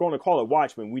 if we're going to call it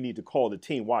Watchmen, we need to call the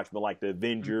team Watchmen, like the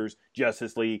Avengers,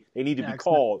 Justice League. They need to be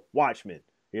called Watchmen,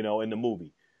 you know, in the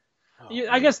movie.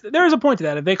 I guess there is a point to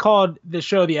that. If they called the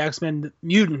show the X-Men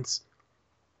Mutants,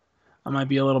 I might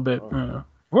be a little bit.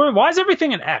 Why is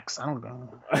everything an X? I don't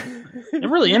know. They're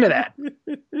really into that.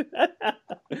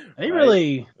 They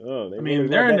really. Oh, I mean,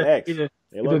 they're into X. either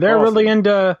they're really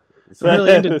into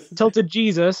Tilted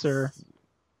Jesus or.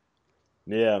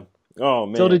 Yeah. Oh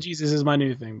man. Tilted Jesus is my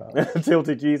new thing, by the way.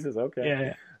 Tilted Jesus. Okay.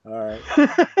 Yeah. All right.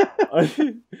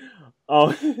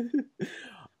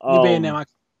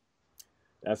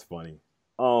 That's funny.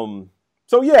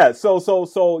 So yeah,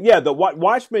 the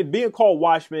Watchmen being called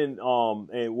Watchmen,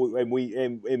 and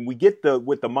we get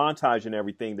with the montage and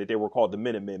everything that they were called the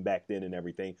Minutemen back then and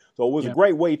everything. So it was a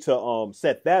great way to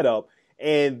set that up,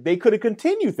 and they could have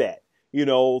continued that, you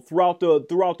know, throughout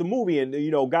the movie, and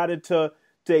you know, got into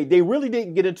they really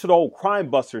didn't get into the whole crime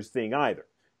busters thing either,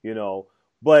 you know.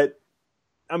 But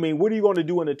I mean, what are you going to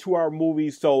do in a 2-hour movie?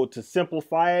 So to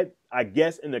simplify it, I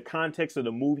guess in the context of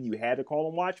the movie, you had to call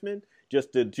them Watchmen.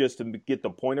 Just to get the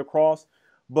point across,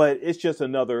 but it's just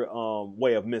another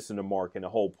way of missing the mark and the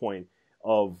whole point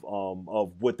of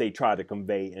what they try to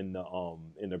convey in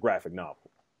the graphic novel.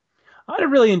 I'd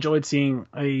have really enjoyed seeing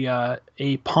a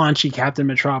paunchy Captain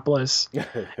Metropolis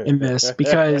in this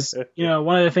because, you know,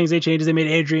 one of the things they changed is they made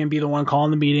Adrian be the one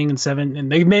calling the meeting and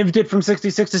they maybe did from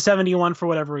 66 to 71 for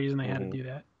whatever reason they had to do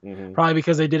that. Probably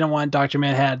because they didn't want Dr.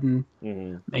 Manhattan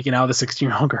making out with a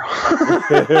 16-year-old girl.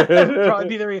 Probably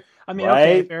be the reason. I mean,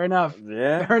 right? Okay, fair enough.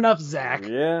 Yeah. Fair enough, Zach.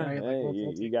 Yeah. Right?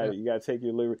 Hey, you got to take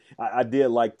your liberty. I did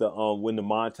like the when the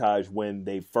montage when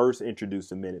they first introduced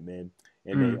the Minutemen.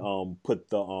 And they put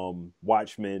the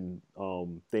Watchmen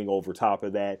thing over top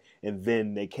of that, and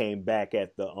then they came back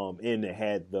at the end and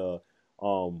had the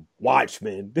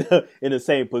Watchmen in the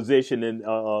same position and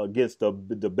against the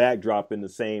backdrop in the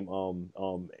same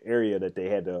area that they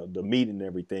had the meeting and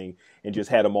everything, and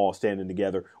just had them all standing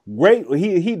together. Great,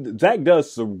 Zach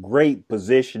does some great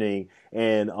positioning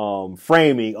and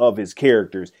framing of his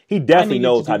characters. He definitely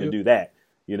knows how to do that.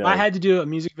 You know, I had to do a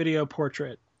music video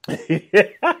portrait.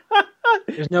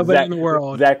 There's nobody in the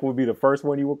world. Zach would be the first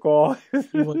one you would call.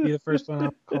 He would be the first one I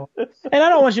would call. And I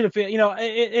don't want you to feel,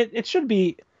 it should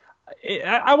be.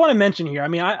 I want to mention here. I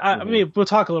mean, we'll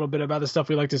talk a little bit about the stuff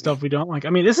we like, the stuff we don't like. I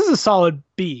mean, this is a solid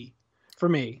B for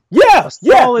me. Yeah.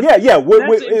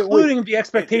 Including the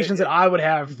expectations that I would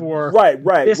have for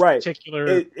this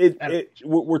particular.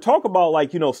 We're talking about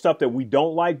like stuff that we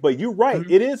don't like, but you're right.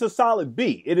 Mm-hmm. It is a solid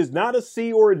B. It is not a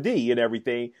C or a D and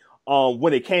everything.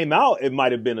 When it came out, it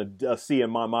might have been a C in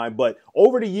my mind, but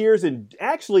over the years and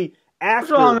actually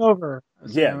after over.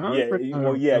 Yeah.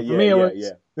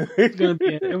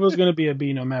 It was gonna be a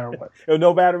B no matter what.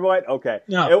 No matter what. Okay.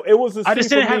 No, it was a C. I just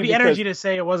didn't have the energy to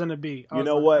say it wasn't a B. You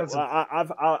know what?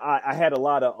 I had a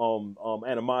lot of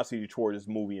animosity toward this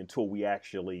movie until we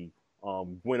actually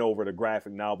went over the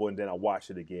graphic novel and then I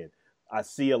watched it again. I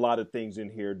see a lot of things in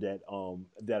here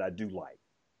that I do like.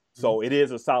 So it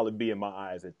is a solid B in my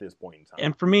eyes at this point in time.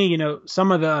 And for me,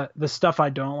 some of the stuff I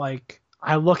don't like,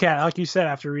 I look at, like you said,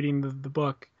 after reading the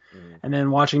book and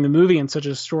then watching the movie in such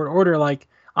a short order, like,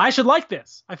 I should like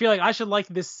this. I feel like I should like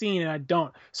this scene and I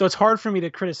don't. So it's hard for me to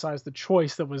criticize the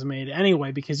choice that was made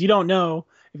anyway, because you don't know,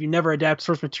 if you never adapt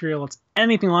source material, it's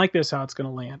anything like this, how it's going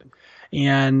to land.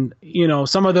 And,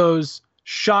 some of those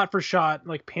shot for shot,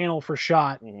 like panel for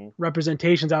shot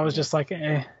representations, I was just like,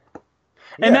 eh.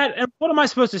 And and what am I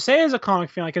supposed to say as a comic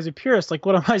fan, like as a purist? Like,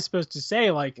 what am I supposed to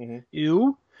say? Like,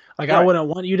 ew? Like, I wouldn't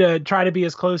want you to try to be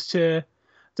as close to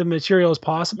the material as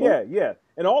possible. Yeah.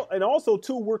 And also,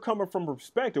 too, we're coming from a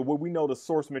perspective where we know the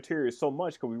source material so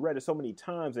much because we read it so many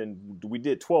times and we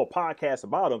did 12 podcasts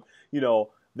about them,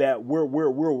 that we're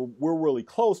really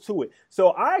close to it.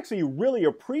 So I actually really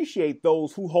appreciate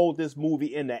those who hold this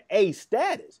movie in the A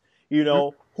status.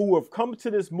 Who have come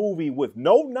to this movie with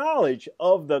no knowledge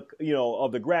of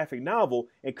the graphic novel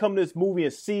and come to this movie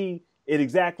and see it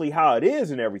exactly how it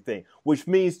is and everything, which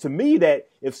means to me that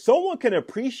if someone can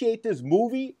appreciate this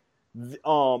movie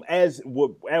as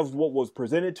what was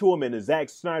presented to him in the Zack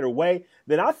Snyder way,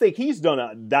 then I think he's done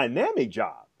a dynamic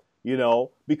job.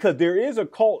 Because there is a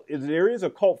cult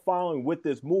following with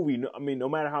this movie. I mean, no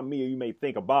matter how many you may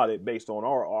think about it based on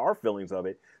our feelings of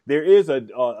it, there is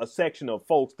a section of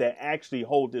folks that actually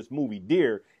hold this movie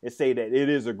dear and say that it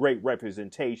is a great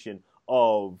representation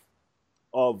of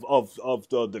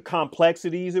the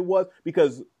complexities it was,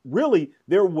 because really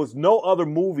there was no other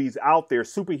movies out there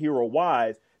superhero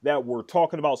wise that were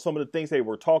talking about some of the things they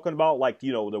were talking about, like,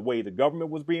 the way the government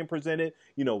was being presented,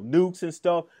 nukes and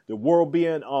stuff, the world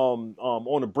being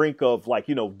on the brink of, like,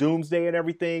 doomsday and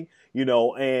everything,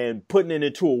 and putting it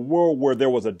into a world where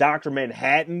there was a Dr.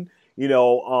 Manhattan,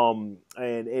 and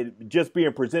it just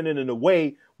being presented in a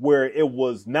way where it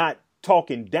was not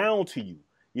talking down to you,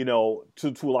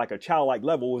 to like a childlike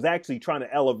level. It was actually trying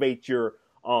to elevate your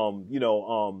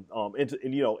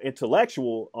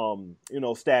intellectual,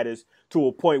 status to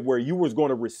a point where you was going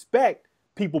to respect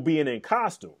people being in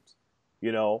costumes,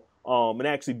 and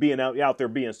actually being out there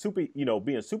being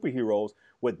being superheroes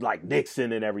with like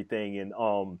Nixon and everything, and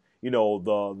the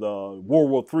World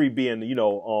War III being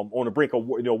on the brink of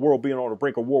world being on the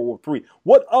brink of World War III.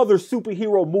 What other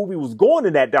superhero movie was going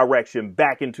in that direction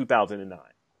back in 2009?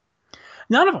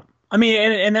 None of them. I mean,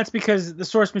 and that's because the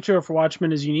source material for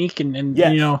Watchmen is unique, and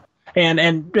yes.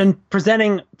 and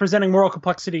presenting moral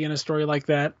complexity in a story like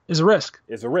that is a risk.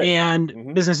 It's a risk,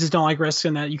 and businesses don't like risks,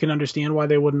 and that you can understand why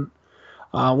they wouldn't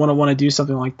want to do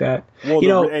something like that.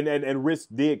 Well, and risk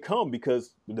did come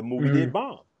because the movie did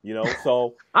bomb.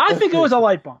 So I think it was a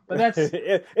light bomb, but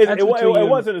it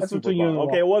wasn't a super bomb.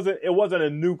 Okay, it wasn't a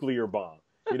nuclear bomb.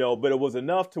 But it was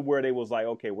enough to where they was like,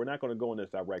 okay, we're not going to go in this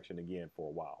direction again for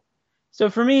a while. So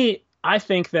for me, I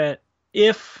think that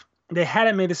if they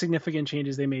hadn't made the significant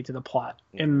changes they made to the plot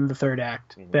in the third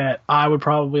act, that I would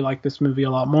probably like this movie a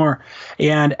lot more.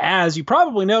 And as you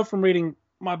probably know from reading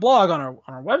my blog on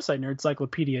our website,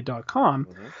 nerdcyclopedia.com,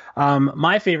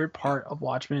 my favorite part of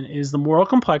Watchmen is the moral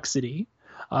complexity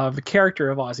of the character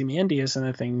of Ozymandias and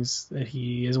the things that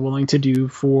he is willing to do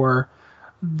for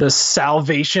the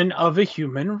salvation of a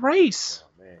human race.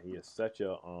 Oh, man, he is such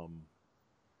a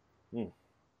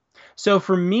So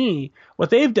for me, what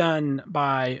they've done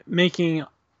by making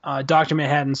Dr.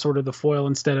 Manhattan sort of the foil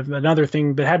instead of another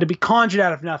thing that had to be conjured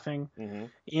out of nothing,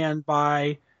 and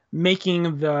by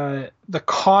making the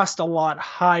cost a lot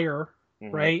higher,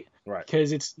 right?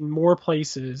 Because it's in more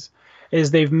places,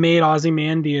 is they've made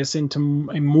Ozymandias into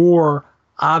a more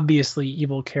obviously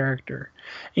evil character.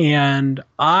 And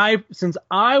since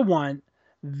I want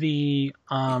the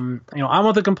I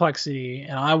want the complexity,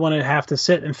 and I want to have to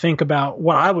sit and think about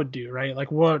what I would do, right?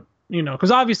 Like what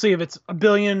because obviously if it's a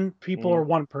billion people or Mm-hmm.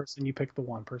 one person, you pick the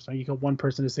one person. You kill one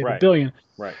person to save a Right. billion.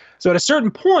 Right. So at a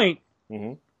certain point,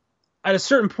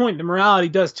 Mm-hmm. the morality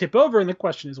does tip over, and the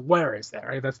question is, where is that?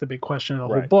 Right? That's the big question of the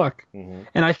whole Right. book. Mm-hmm.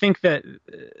 And I think that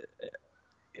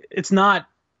it's not.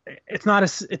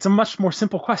 It's a much more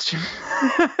simple question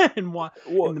in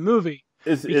the movie.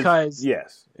 Because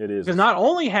yes, it is. Because not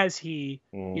only has he,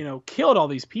 Mm-hmm. killed all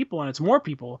these people, and it's more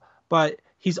people, but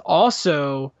he's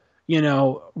also,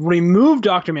 removed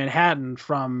Dr. Manhattan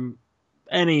from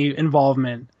any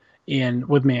involvement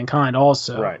with mankind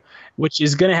also, Right. which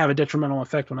is going to have a detrimental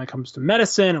effect when it comes to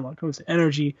medicine and when it comes to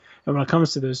energy and when it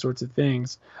comes to those sorts of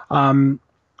things.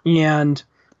 And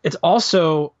it's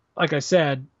also, like I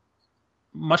said,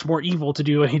 much more evil to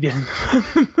do what he did in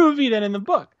the movie than in the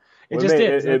book.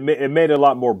 It made it a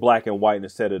lot more black and white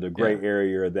instead of the gray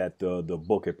area that the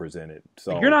book had presented.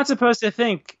 So you're not supposed to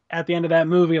think at the end of that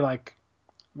movie like,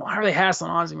 why are they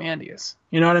hassling Ozymandias?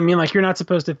 You know what I mean? Like, you're not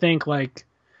supposed to think like,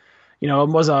 it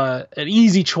was an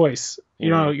easy choice.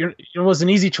 It was an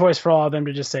easy choice for all of them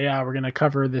to just say, we're going to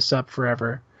cover this up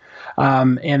forever.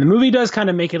 And the movie does kind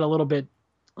of make it a little bit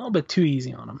too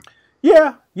easy on them.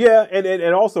 Yeah, and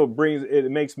it also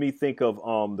makes me think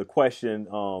of the question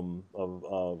of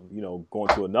going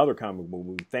to another comic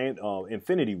movie,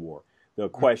 Infinity War, the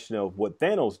question of what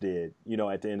Thanos did,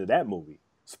 at the end of that movie.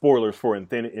 Spoilers for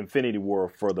Infinity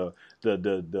War for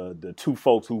the two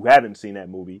folks who haven't seen that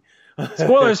movie.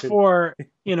 Spoilers for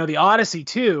the Odyssey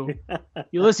too.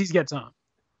 Ulysses gets home.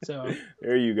 So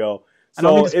there you go. I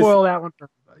don't mean to spoil that one for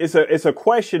everybody. It's a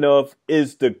question of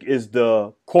is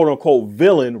the quote unquote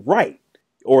villain right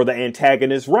or the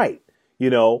antagonist right?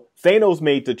 Thanos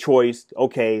made the choice.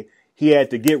 Okay, he had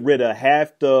to get rid of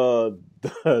half the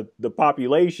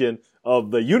population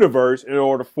of the universe in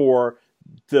order for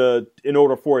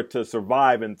it to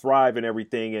survive and thrive and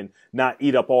everything, and not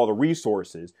eat up all the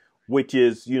resources, which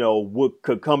is what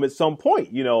could come at some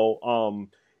point. Which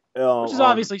is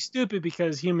obviously stupid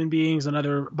because human beings and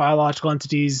other biological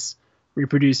entities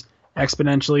reproduce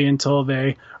exponentially until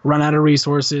they run out of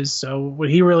resources. So what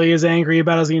he really is angry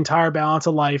about is the entire balance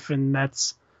of life, and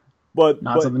that's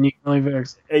not something you can really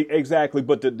fix. Exactly,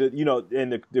 but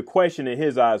the question in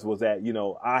his eyes was that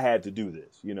I had to do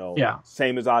this.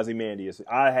 Same as Ozymandias,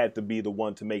 I had to be the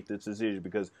one to make this decision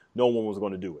because no one was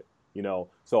going to do it.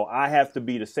 So I have to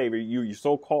be the savior. You're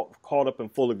so caught up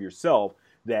and full of yourself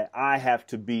that I have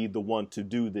to be the one to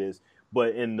do this.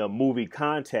 But in the movie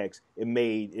context,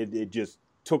 it just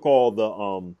took all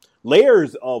the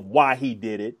layers of why he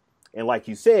did it, and like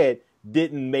you said,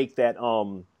 didn't make that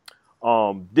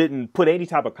didn't put any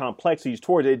type of complexities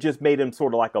towards it. It just made him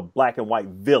sort of like a black and white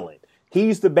villain.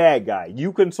 He's the bad guy.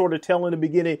 You can sort of tell in the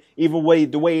beginning, even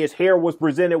the way his hair was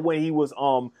presented when he was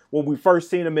when we first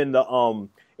seen him in the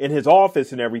in his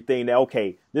office and everything. That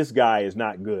okay, this guy is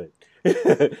not good.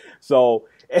 So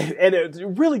and it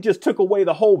really just took away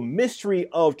the whole mystery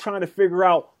of trying to figure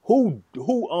out who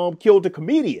killed the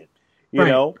comedian. You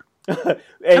know, you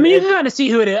can kind of see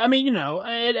who it is. I mean,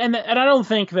 and I don't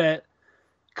think that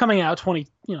coming out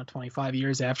 25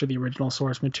 years after the original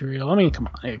source material. I mean, come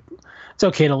on, it's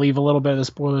okay to leave a little bit of the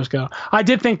spoilers go. I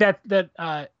did think that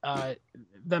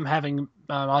them having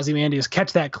Ozymandias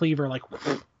catch that cleaver like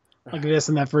this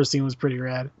in that first scene was pretty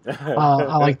rad.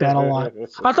 I like that a lot.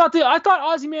 I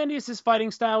thought Ozymandias'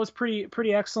 fighting style was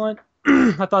pretty excellent.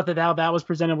 I thought that how that was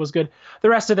presented was good. The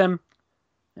rest of them,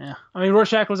 yeah. I mean,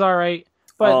 Rorschach was all right,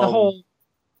 but the whole.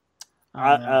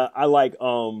 I like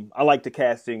the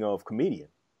casting of comedian.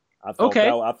 I thought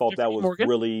that was Morgan.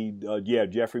 really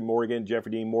Jeffrey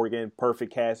Dean Morgan,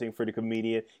 perfect casting for the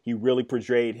comedian. He really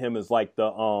portrayed him as like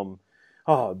the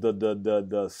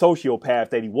sociopath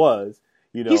that he was.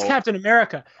 He's Captain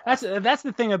America. That's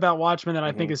the thing about Watchmen that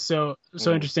I think is so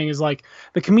interesting is like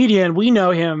the comedian, we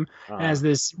know him as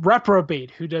this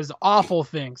reprobate who does awful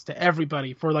things to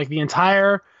everybody for like the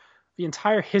entire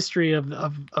history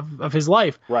of his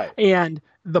life. Right. And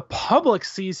the public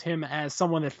sees him as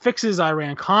someone that fixes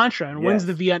Iran-Contra and wins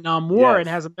the Vietnam War and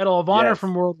has a Medal of Honor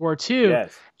from World War II.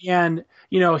 Yes. And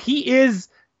he is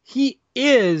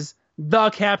the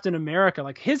Captain America.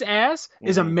 Like his ass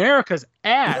is America's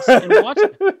ass. And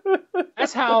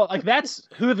that's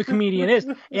who the comedian is.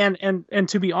 And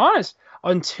to be honest,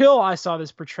 until I saw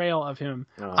this portrayal of him,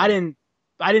 I didn't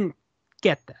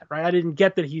get that, right? I didn't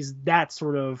get that he's that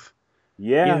sort of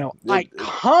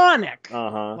iconic,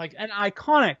 like an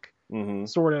iconic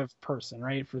sort of person,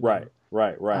 right? Right.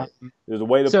 The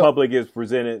way the public is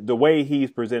presented, the way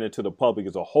he's presented to the public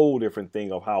is a whole different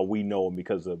thing of how we know him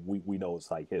because of we know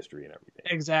his like history and everything.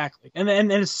 Exactly, and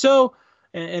it's so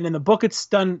and in the book it's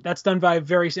done. That's done by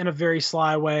in a very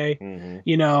sly way, Mm-hmm.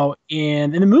 you know.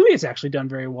 And in the movie, it's actually done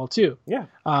very well too. Yeah.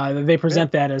 They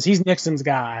present that as he's Nixon's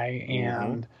guy,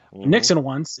 and what Nixon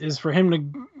wants is for him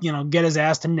to, you know, get his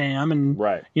ass to Nam and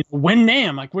you know, win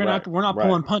Nam. Like we're not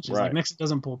pulling punches. Like Nixon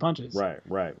doesn't pull punches.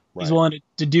 Right. He's willing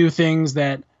to do things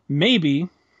that maybe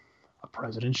a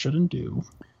president shouldn't do.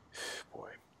 Boy.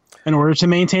 In order to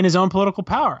maintain his own political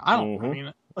power. I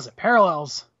mean, listen,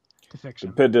 parallels to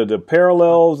fiction. The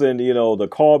parallels and, you know, the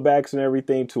callbacks and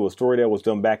everything to a story that was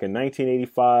done back in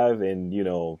 1985, and, you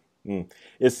know,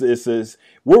 it's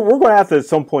we're going to have to at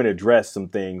some point address some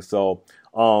things. So,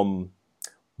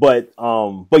 but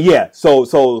yeah,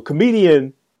 so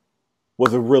Comedian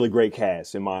was a really great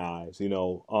cast in my eyes. You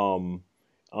know,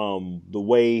 the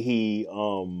way he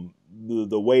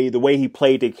the way he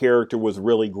played the character was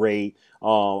really great.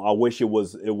 I wish it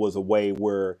was a way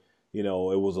where, you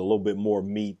know, it was a little bit more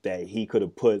meat that he could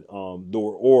have put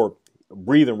or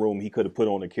breathing room he could have put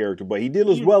on the character, but he did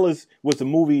as well as with the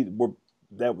movie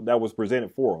that was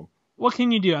presented for him. What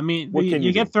can you do? I mean,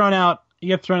 you get thrown out. You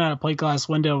get thrown out a plate glass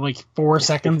window like 4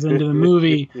 seconds into the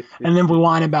movie, and then we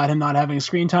whine about him not having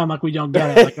screen time like we don't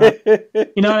get it.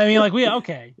 Like, you know what I mean? Like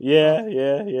okay. Yeah.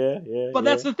 But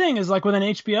that's the thing, is like with an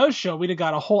HBO show, we'd have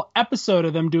got a whole episode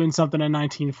of them doing something in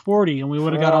 1940, and we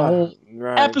would have got a whole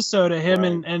episode of him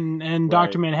and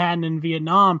Dr. Manhattan in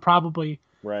Vietnam, probably.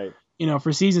 Right. You know,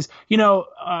 for seasons. You know.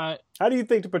 How do you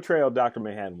think the portrayal of Dr.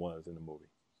 Manhattan was in the movie?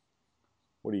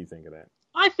 What do you think of that?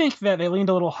 I think that they leaned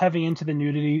a little heavy into the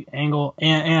nudity angle,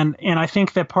 and I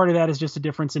think that part of that is just a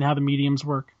difference in how the mediums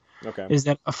work. Okay. Is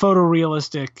that a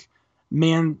photorealistic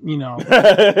man, you know,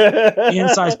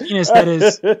 man-sized penis that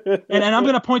is, and I'm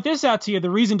going to point this out to you. The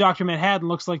reason Dr. Manhattan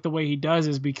looks like the way he does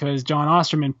is because John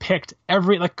Osterman picked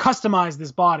customized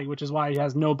this body, which is why he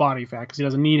has no body fat, because he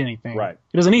doesn't need anything. Right.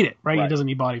 He doesn't need it, right? He doesn't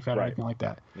need body fat or anything like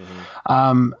that.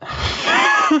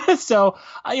 So,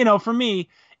 you know, for me,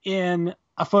 in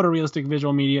a photorealistic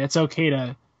visual media, it's okay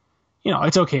to, you know,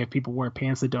 it's okay if people wear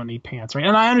pants that don't need pants, right?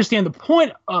 And I understand the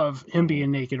point of him being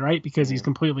naked, right? Because he's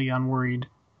completely unworried.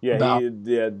 Yeah,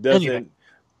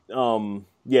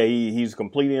 he's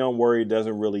completely unworried,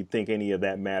 doesn't really think any of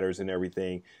that matters and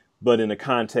everything. But in the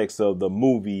context of the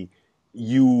movie,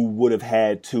 you would have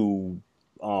had to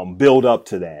build up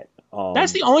to that.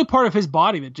 That's the only part of his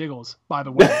body that jiggles, by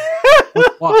the way.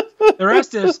 The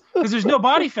rest is because there's no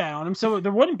body fat on him, so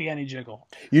there wouldn't be any jiggle.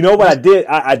 You know what I did?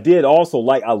 I did also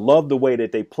like. I love the way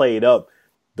that they played up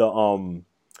when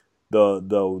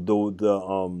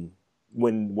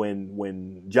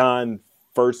John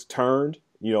first turned.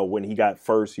 You know, when he got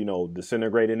first, you know,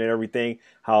 disintegrated and everything,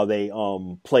 how they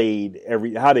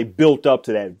how they built up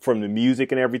to that from the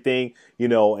music and everything, you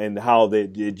know, and how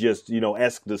it just, you know,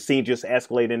 the scene just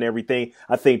escalated and everything.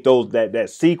 I think that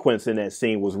sequence in that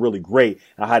scene was really great,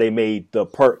 and how they made the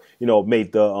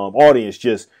audience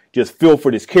just feel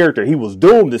for this character. He was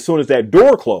doomed as soon as that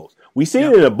door closed. We see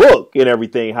it in the book and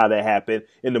everything, how that happened.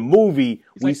 In the movie,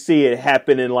 we see it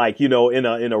happen in, like, you know, in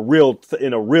a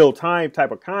real time type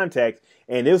of context.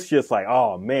 And it's just like,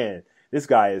 oh man, this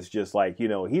guy is just like, you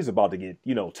know, he's about to get,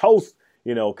 you know, toast,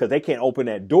 you know, because they can't open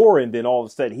that door, and then all of a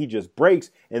sudden he just breaks,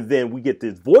 and then we get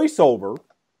this voiceover,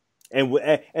 and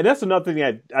that's another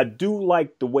thing I do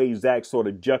like, the way Zach sort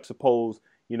of juxtaposed,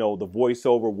 you know, the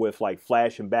voiceover with like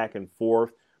flashing back and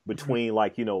forth between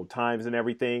like, you know, times and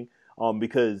everything,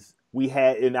 because we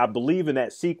had, and I believe in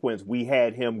that sequence we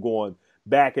had him going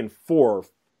back and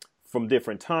forth from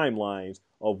different timelines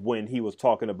of when he was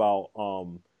talking about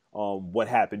what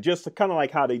happened, just kind of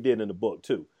like how they did in the book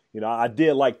too. You know, I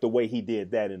did like the way he did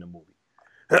that in the movie.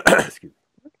 Excuse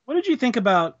me. What did you think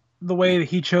about the way that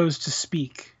he chose to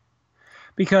speak?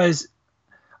 Because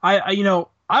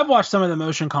I've watched some of the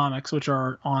motion comics, which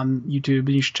are on YouTube, and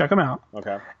you should check them out.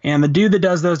 Okay. And the dude that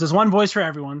does those does one voice for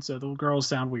everyone, so the girls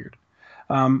sound weird.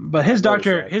 But his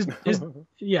Dr.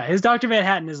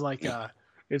 Manhattan is like,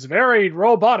 it's very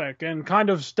robotic and kind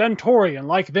of stentorian,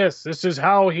 like this. This is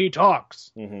how he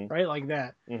talks, right? Like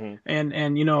that. Mm-hmm.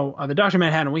 And you know, the Dr.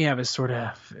 Manhattan we have is sort of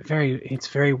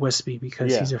very wispy,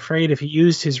 because he's afraid if he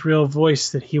used his real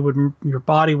voice that your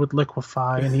body would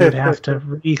liquefy and he would have to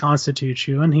reconstitute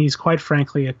you. And he's quite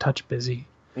frankly a touch busy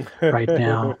right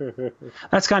now.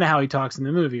 That's kind of how he talks in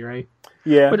the movie, right?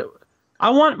 Yeah. But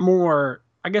I want more.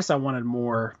 I guess I wanted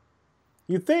more.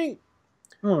 You think?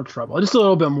 A little trouble, just a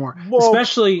little bit more,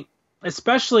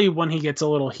 especially when he gets a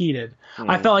little heated.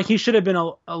 I felt like he should have been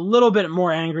a little bit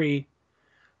more angry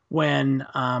when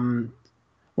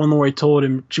Lori told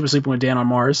him she was sleeping with Dan on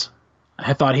Mars.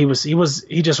 I thought he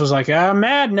just was like, I'm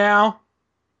mad now.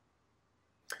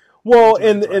 Well,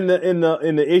 in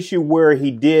the issue where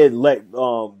he did let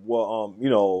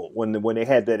when they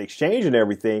had that exchange and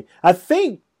everything, I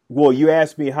think. Well, you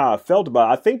asked me how I felt about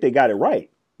it. I think they got it right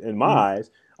in my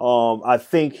eyes. I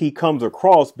think he comes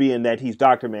across being that he's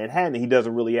Dr. Manhattan. He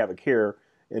doesn't really have a care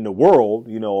in the world,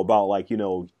 about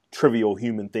trivial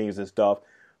human things and stuff.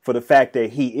 For the fact that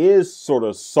he is sort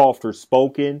of softer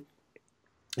spoken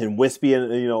and wispy,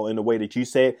 in the way that you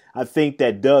say it, I think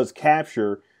that does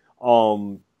capture.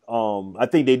 I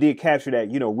think they did capture that,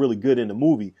 really good in the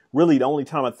movie. Really, the only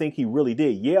time I think he really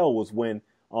did yell was when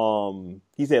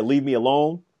he said, "Leave me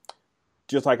alone,"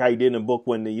 just like how he did in the book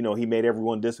when he made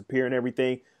everyone disappear and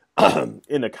everything.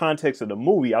 In the context of the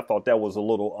movie, I thought that was a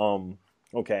little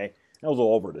okay, that was a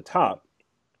little over the top.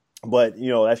 But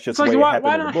that's just it's the way like, it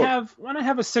happened in the book. Why not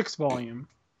have a 6 volume?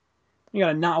 You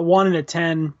got a not 1 and a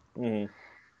 10.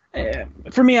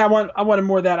 For me, I wanted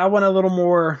more of that. I want a little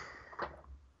more.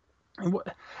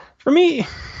 For me,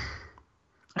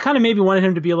 I kind of maybe wanted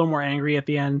him to be a little more angry at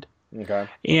the end. Okay.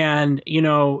 And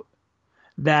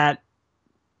that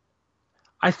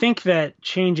I think that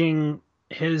changing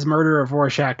his murder of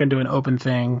Rorschach into an open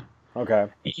thing. Okay.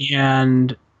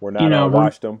 And we're not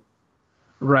watched him.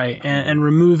 Right, and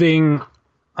removing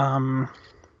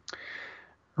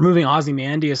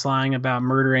Ozymandias lying about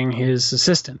murdering his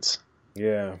assistants.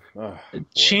 Yeah.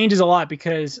 It changes a lot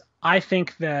because I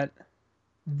think that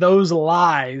those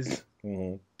lies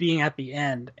being at the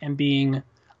end and being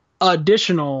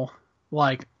additional,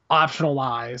 optional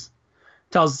lies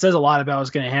says a lot about what's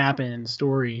going to happen in the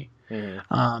story.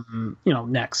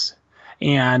 Next,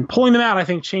 and pulling them out, I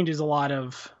think changes a lot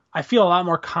of. I feel a lot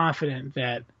more confident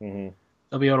that they'll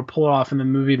be able to pull it off in the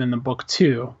movie than the book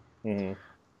too.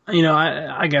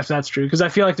 I guess that's true because I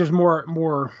feel like there's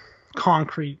more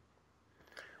concrete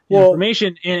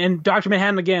information, and Dr.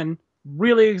 Manhattan again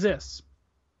really exists.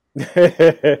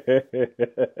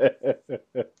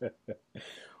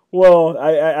 Well,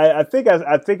 I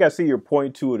think I see your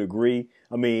point to a degree.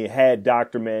 I mean, had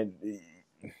Dr.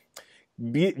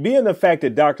 Being the fact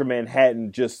that Dr.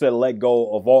 Manhattan just said let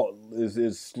go of all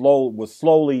was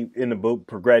slowly in the book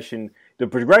progression. The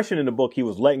progression in the book, he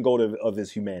was letting go of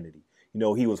his humanity.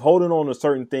 He was holding on to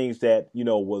certain things that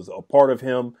was a part of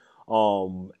him,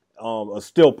 a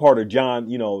still part of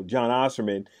John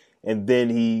Osterman, and then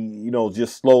he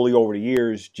just slowly over the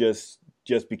years just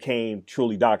became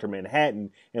truly Dr.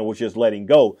 Manhattan and was just letting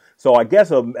go. So I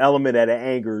guess an element of the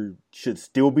anger should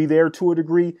still be there to a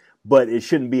degree, but it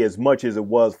shouldn't be as much as it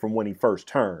was from when he first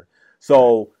turned.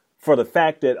 So for the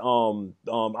fact that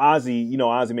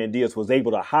Ozymandias was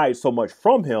able to hide so much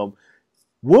from him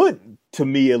would, to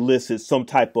me, elicit some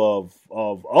type of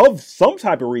some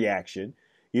type of reaction,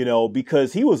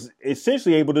 because he was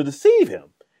essentially able to deceive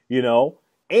him,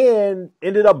 and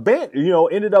ended up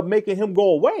making him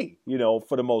go away,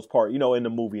 for the most part, in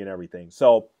the movie and everything.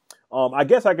 So I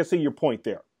guess I can see your point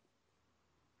there.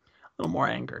 A little more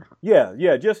anger.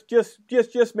 Yeah, just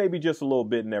maybe just a little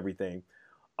bit and everything.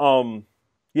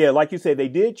 Yeah, like you said, they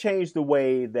did change the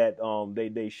way that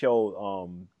they showed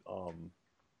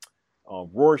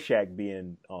Rorschach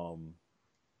being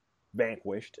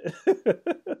vanquished.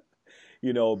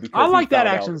 Because I like that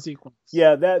action sequence.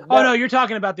 Yeah, that. Oh no, you're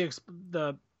talking about the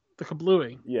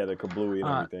kablooey. Yeah, the kablooey and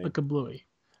everything. The kablooey.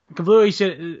 The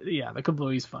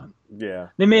kablooey's fun. Yeah.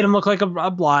 They made him look like a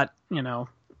blot.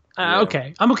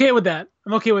 Okay, I'm okay with that.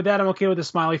 I'm okay with the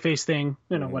smiley face thing.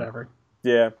 Whatever.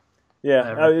 Yeah.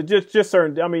 Just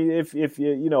certain. I mean, if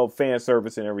you fan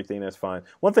service and everything, that's fine.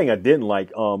 One thing I didn't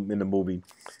like in the movie,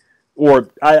 or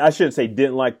I shouldn't say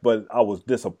didn't like, but I was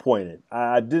disappointed.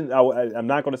 I'm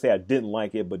not going to say I didn't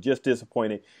like it, but just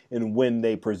disappointed in when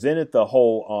they presented the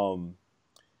whole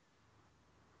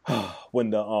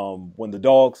when the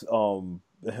dogs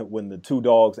when the 2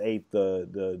 dogs ate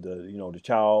the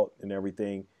child and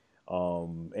everything,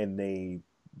 and they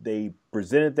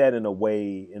presented that in a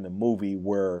way in the movie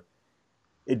where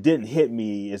it didn't hit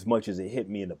me as much as it hit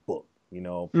me in the book.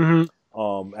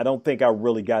 I don't think I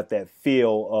really got that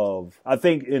feel of. I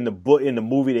think in the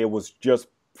movie it was just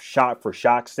shock for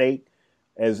shock's sake,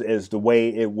 as the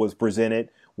way it was presented.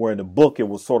 Where in the book it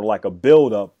was sort of like a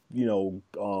build up.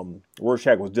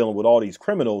 Rorschach was dealing with all these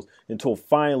criminals until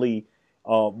finally,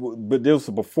 but this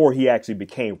was before he actually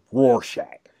became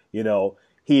Rorschach.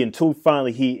 He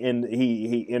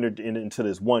entered into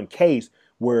this one case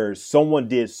where someone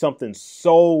did something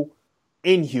so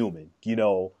inhuman,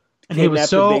 and he was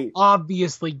so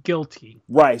obviously guilty.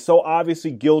 Right, so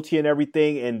obviously guilty and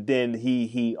everything, and then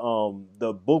he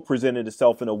the book presented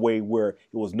itself in a way where it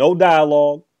was no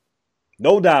dialogue.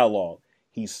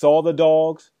 He saw the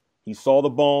dogs, he saw the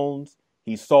bones,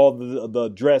 He saw the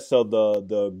dress of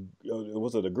the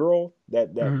was it a girl yeah,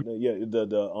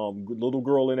 the little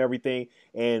girl and everything,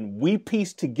 and we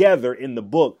pieced together in the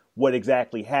book what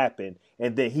exactly happened,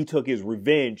 and then he took his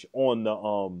revenge on the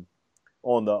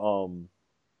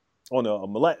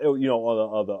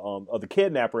of the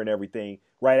kidnapper and everything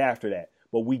right after that.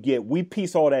 But we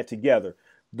piece all that together.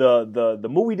 The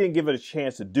movie didn't give it a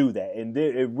chance to do that, and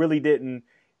it really didn't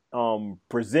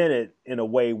present it in a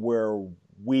way where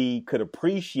we could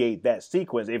appreciate that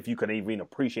sequence, if you could even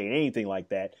appreciate anything like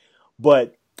that.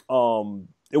 But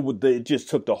it just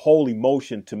took the whole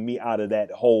emotion to me out of that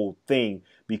whole thing,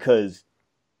 because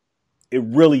it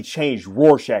really changed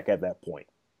Rorschach at that point.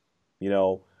 You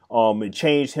know, it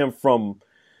changed him from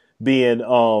being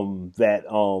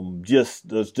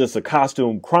just a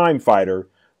costume crime fighter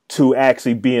to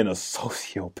actually being a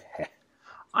sociopath.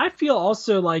 I feel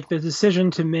also like the decision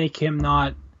to make him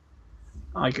not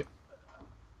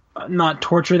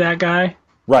torture that guy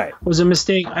right was a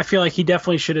mistake. I feel like he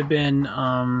definitely should have been.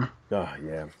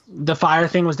 Yeah. The fire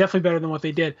thing was definitely better than what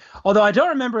they did. Although I don't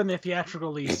remember in the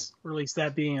theatrical release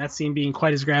that scene being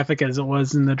quite as graphic as it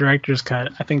was in the director's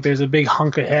cut. I think there's a big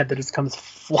hunk of head that just comes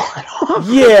flying off.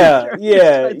 Yeah.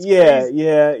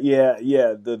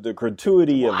 The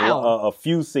gratuity of a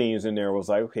few scenes in there was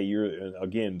like, okay,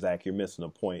 Zach, you're missing a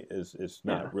point. It's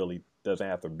not really, doesn't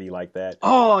have to be like that.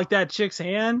 Oh, like that chick's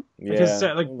hand? Yeah.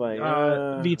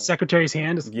 The secretary's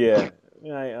hand is. Yeah.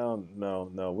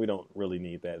 No, we don't really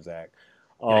need that, Zach.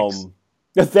 Thanks.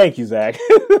 Thank you, Zach.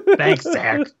 Thanks,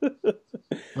 Zach.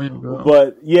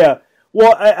 But yeah,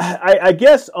 well, I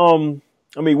guess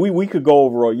we could go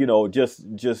over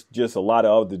just a lot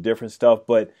of other different stuff,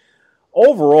 but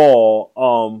overall,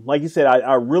 like you said,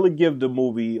 I really give the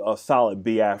movie a solid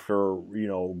B after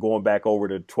going back over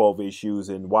the 12 issues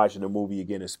and watching the movie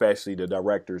again, especially the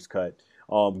director's cut.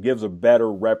 Gives a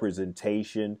better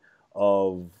representation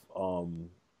of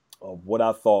what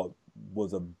I thought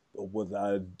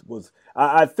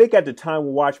I think at the time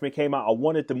when Watchmen came out, I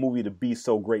wanted the movie to be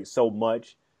so great so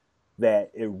much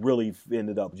that it really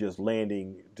ended up just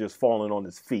falling on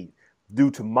its feet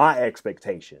due to my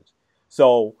expectations.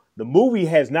 So the movie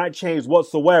has not changed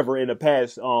whatsoever in the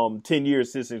past 10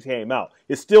 years since it came out.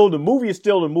 The movie is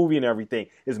still the movie and everything.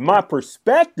 It's my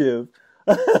perspective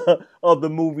of the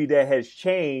movie that has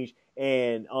changed.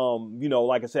 And,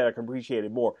 like I said, I can appreciate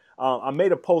it more. I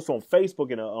made a post on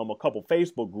Facebook in a couple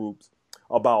Facebook groups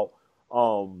about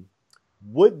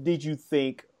what did you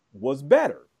think was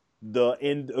better?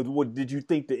 Did you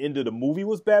think the end of the movie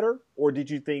was better, or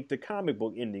did you think the comic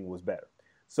book ending was better?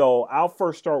 So I'll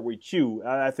first start with you.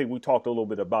 I think we talked a little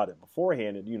bit about it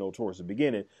beforehand, and towards the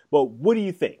beginning. But what do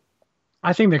you think?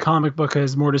 I think the comic book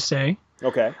has more to say.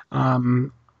 Okay.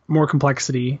 More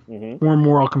complexity, more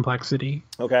moral complexity.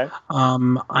 Okay.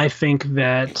 I think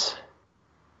that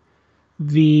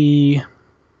the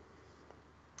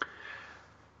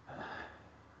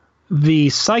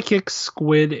psychic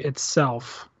squid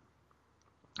itself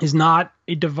is not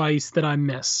a device that I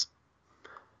miss,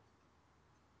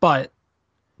 but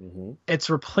its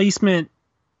replacement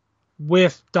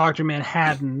with Dr.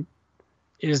 Manhattan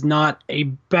is not a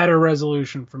better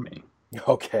resolution for me.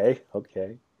 Okay.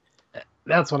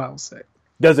 That's what I will say.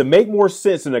 Does it make more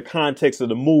sense in the context of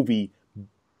the movie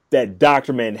that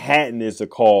Dr. Manhattan is the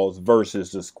cause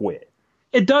versus the squid?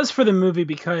 It does for the movie,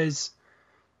 because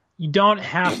you don't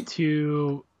have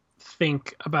to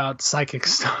think about psychic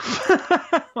stuff.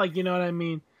 You know what I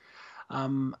mean?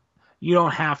 You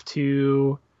don't have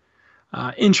to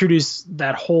introduce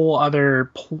that whole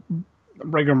other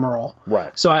rigmarole.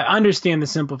 Right. So I understand the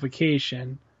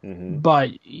simplification,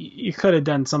 but you could have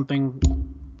done something.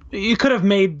 You could have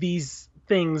made these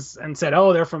things and said,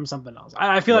 "Oh, they're from something else."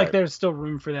 I feel like there's still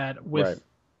room for that with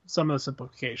some of the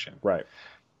simplification. Right.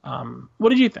 What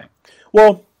did you think?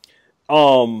 Well,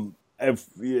 if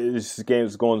this game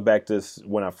going back to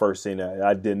when I first seen it,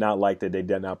 I did not like that they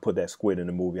did not put that squid in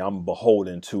the movie. I'm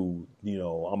beholden to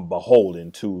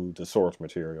the source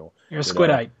material. You're a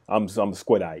squidite. I'm a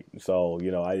squidite. So,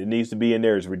 it needs to be in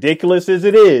there. As ridiculous as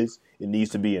it is, it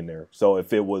needs to be in there. So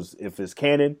if it's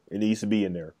canon, it needs to be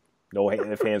in there. No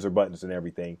ifs, ands, or buttons and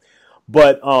everything.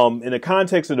 But in the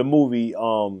context of the movie,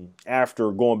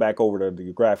 after going back over to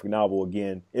the graphic novel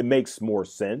again, it makes more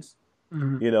sense.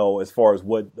 As far as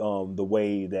what the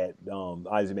way that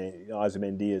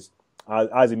Ozymandias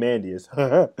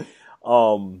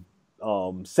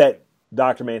set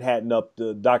Dr. Manhattan up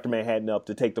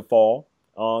to take the fall.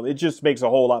 It just makes a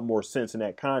whole lot more sense in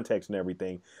that context and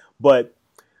everything. But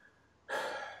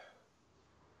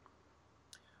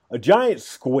a giant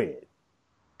squid,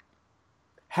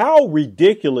 how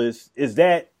ridiculous is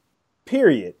that?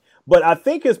 Period. But I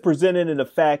think it's presented in the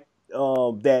fact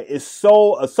that it's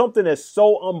so something that's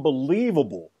so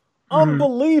unbelievable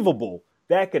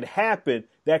that could happen,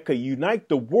 that could unite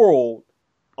the world,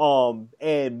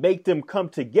 and make them come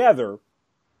together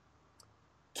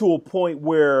to a point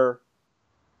where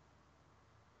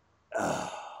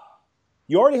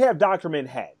you already have Dr.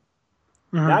 Manhattan.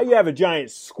 Mm-hmm. Now you have a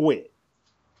giant squid,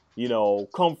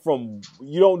 come from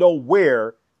you don't know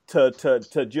where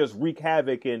to just wreak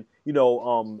havoc and,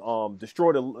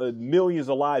 destroy the millions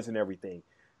of lives and everything.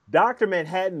 Dr.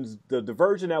 Manhattan's, the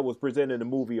version that was presented in the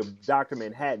movie of Dr.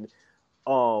 Manhattan,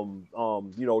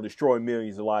 destroying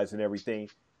millions of lives and everything.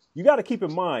 You got to keep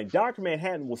in mind, Dr.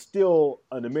 Manhattan was still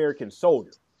an American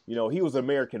soldier. He was an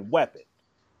American weapon.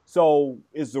 So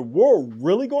is the world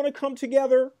really going to come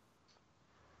together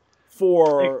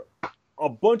for a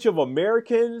bunch of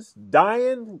Americans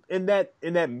dying in that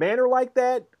manner like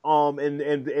that?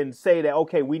 And say that,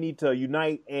 okay, we need to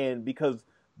unite, and because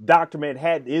Dr.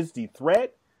 Manhattan is the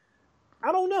threat?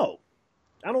 I don't know.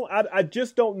 I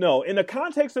just don't know. In the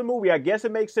context of the movie, I guess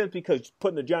it makes sense, because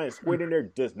putting a giant squid in there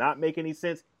does not make any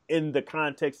sense in the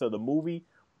context of the movie.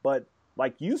 But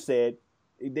like you said,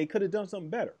 they could have done something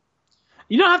better.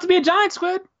 You don't have to be a giant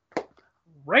squid.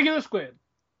 Regular squid.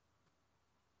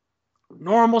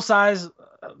 Normal size,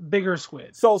 bigger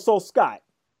squid. So Scott,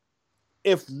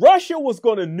 if Russia was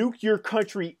going to nuke your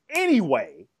country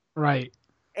anyway, right,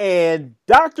 and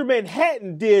Dr.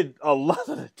 Manhattan did a lot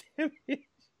of the damage,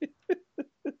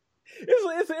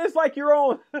 it's like your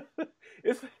own.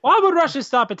 Why would Russia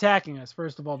stop attacking us,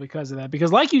 first of all, because of that?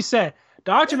 Because like you said,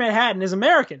 Dr. Manhattan is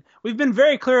American. We've been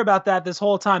very clear about that this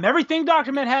whole time. Everything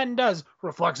Dr. Manhattan does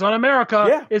reflects on America.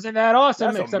 Yeah. Isn't that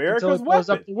awesome? That's Except America's until it blows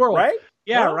up the world. Right?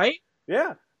 Yeah, huh? Right?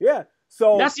 Yeah.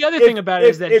 So that's the other thing about it,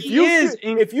 is that if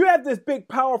you have this big,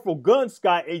 powerful gun,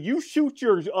 Scott, and you shoot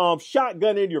your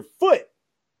shotgun in your foot,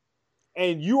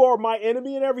 and you are my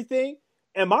enemy and everything,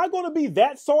 am I going to be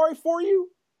that sorry for you?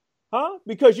 Huh?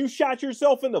 Because you shot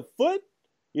yourself in the foot?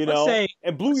 And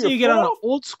blew your foot off? You get on an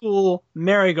old school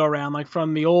merry-go-round, like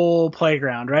from the old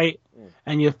playground, right?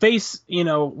 And you face,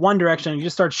 one direction, and you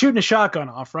just start shooting a shotgun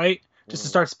off, right? Just to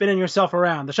start spinning yourself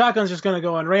around. The shotgun's just going to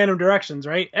go in random directions,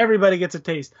 right? Everybody gets a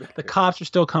taste. The cops are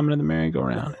still coming to the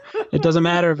merry-go-round. It doesn't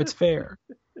matter if it's fair.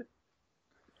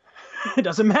 It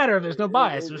doesn't matter if there's no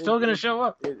bias. They're still going to show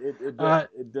up.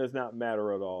 It does not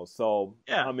matter at all. So,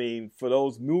 yeah. I mean, for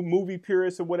those new movie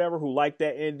purists or whatever who like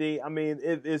that ending, I mean,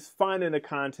 it's fine in the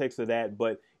context of that.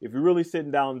 But if you're really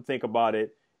sitting down and think about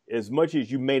it, as much as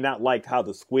you may not like how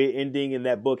the squid ending in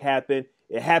that book happened,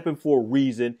 it happened for a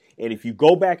reason. And if you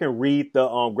go back and read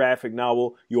the graphic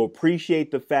novel, you'll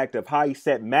appreciate the fact of how he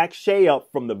set Max Shea up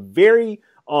from the very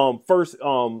first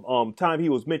time he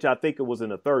was mentioned. I think it was in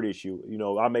the third issue.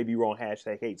 I may be wrong.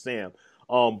 #HateSam.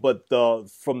 But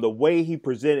from the way he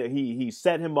presented, he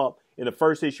set him up in the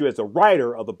first issue as a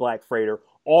writer of the Black Freighter,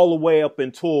 all the way up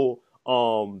until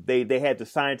they had the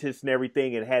scientists and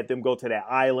everything, and had them go to that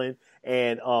island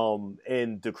and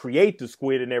to create the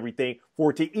squid and everything. For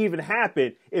it to even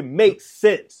happen, it makes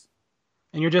sense.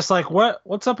 And you're just like,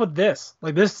 what's up with this?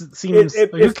 Like, this seems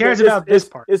who cares about this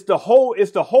part? It's the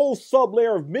whole sub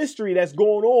layer of mystery that's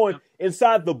going on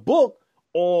inside the book,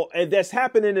 and that's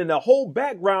happening in the whole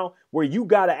background, where you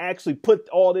got to actually put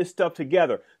all this stuff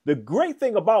together. The great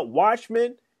thing about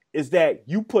Watchmen is that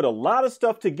you put a lot of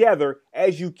stuff together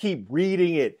as you keep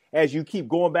reading it, as you keep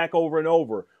going back over and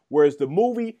over. Whereas the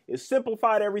movie, it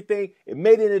simplified everything. It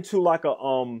made it into like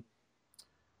a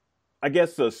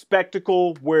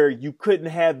spectacle where you couldn't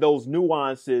have those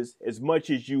nuances as much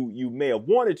as you may have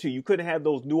wanted to. You couldn't have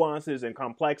those nuances and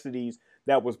complexities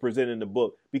that was presented in the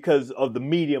book because of the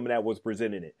medium that was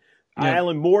presented in it. Yeah.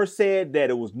 Alan Moore said that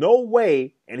it was no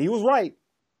way, and he was right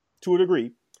to a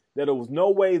degree, that it was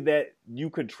no way that you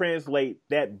could translate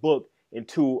that book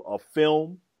into a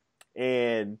film.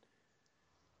 And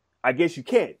I guess you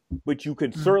can't, but you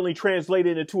can certainly translate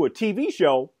it into a TV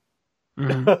show.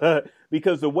 Mm-hmm.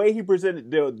 Because the way he presented,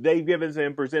 Dave Gibbons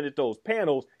and presented those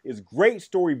panels is great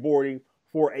storyboarding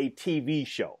for a TV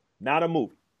show, not a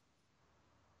movie.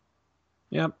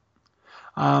 Yep.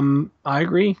 I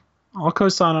agree. I'll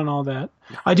co-sign on all that.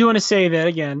 I do want to say that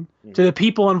again to the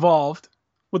people involved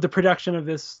with the production of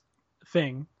this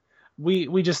thing.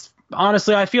 We just,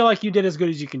 honestly, I feel like you did as good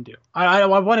as you can do. I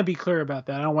want to be clear about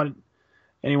that. I don't want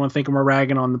anyone thinking we're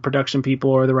ragging on the production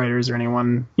people or the writers or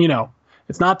anyone.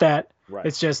 It's not that. Right.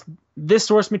 It's just this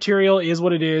source material is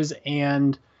what it is,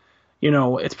 and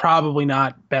it's probably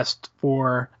not best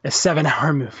for a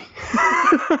 7-hour movie.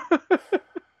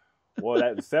 Well,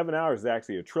 that 7 hours is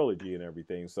actually a trilogy and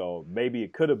everything, so maybe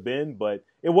it could have been, but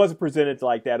it wasn't presented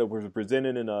like that. It was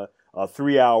presented in a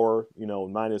 3 hour,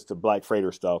 minus the Black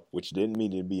Freighter stuff, which didn't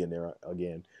mean to be in there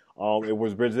again. It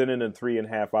was presented in a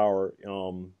 3.5 hour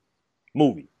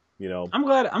movie. I'm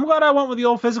glad I went with the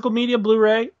old physical media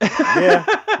Blu-ray. Yeah.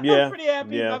 I'm pretty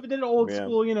happy. Yeah. I did an old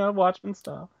school, Watchmen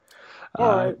style.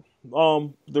 All right.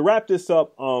 To wrap this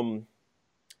up,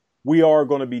 we are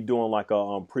going to be doing like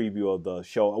a preview of the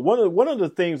show. One of the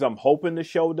things I'm hoping the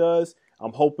show does, I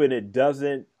hope it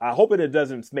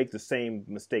doesn't make the same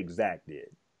mistake Zach did.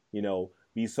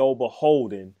 Be so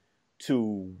beholden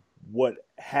to what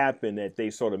happened that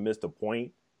they sort of missed a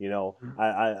point.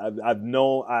 I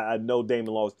know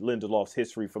Damon Lindelof's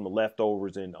history from The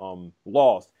Leftovers and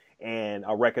Lost, and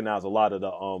I recognize a lot of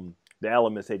the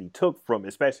elements that he took from,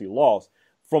 especially Lost,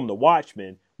 from The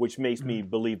Watchmen, which makes me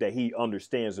believe that he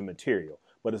understands the material.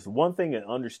 But it's one thing in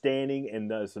understanding,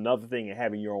 and it's another thing in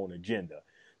having your own agenda.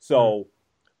 So,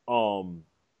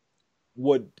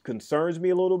 what concerns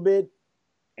me a little bit,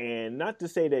 and not to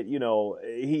say that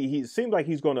he seems like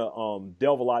he's going to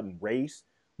delve a lot in race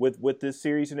with this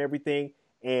series and everything,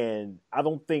 and I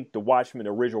don't think the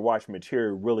original Watchmen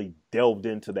material really delved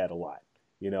into that a lot.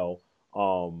 It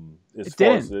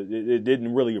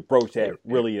didn't really approach that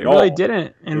really at all. It really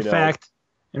didn't.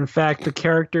 In fact, the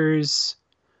characters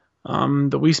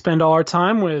that we spend all our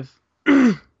time with,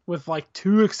 with like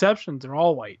 2 exceptions, are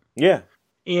all white. Yeah.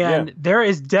 And there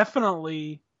is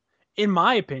definitely, in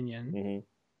my opinion,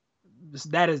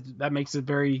 that makes a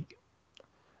very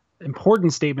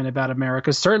important statement about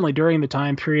America, certainly during the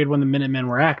time period when the Minutemen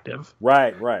were active.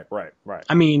 Right.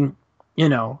 I mean,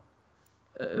 the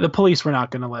police were not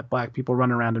going to let black people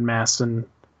run around in mass and,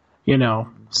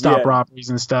 stop robberies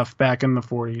and stuff back in the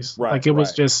 40s. Right. Like it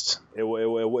was just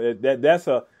that's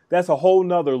a whole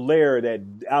nother layer that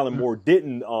Alan Moore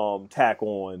didn't tack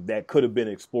on that could have been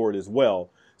explored as well.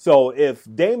 So if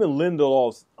Damon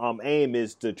Lindelof's aim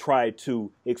is to try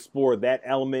to explore that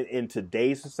element in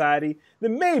today's society,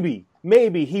 then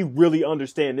maybe he really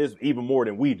understands this even more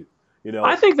than we do.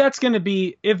 I think that's going to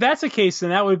be, if that's the case,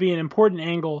 then that would be an important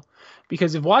angle,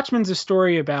 because if Watchmen's a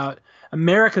story about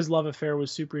America's love affair with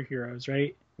superheroes,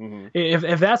 right? Mm-hmm.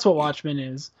 If that's what Watchmen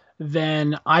is,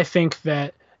 then I think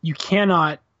that you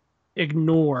cannot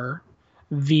ignore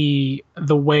the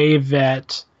way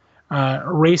that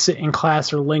race and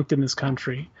class are linked in this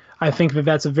country. I think that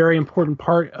that's a very important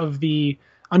part of the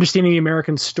understanding the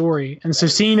American story. And so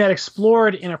seeing that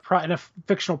explored in a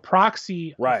fictional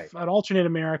proxy, right, an alternate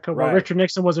America where right, Richard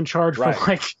Nixon was in charge right,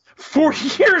 for like 4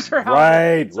 years or how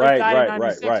right.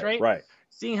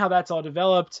 Seeing how that's all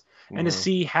developed, and to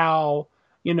see how,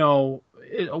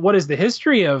 what is the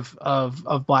history of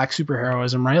black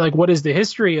superheroism, right? Like what is the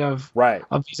history of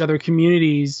these other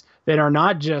communities that are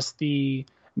not just the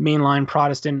mainline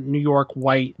Protestant New York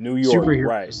white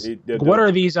superheroes. Right. What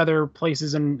are these other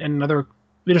places and other?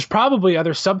 There's probably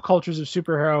other subcultures of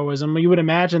superheroism. You would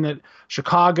imagine that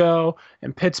Chicago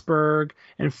and Pittsburgh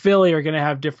and Philly are going to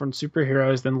have different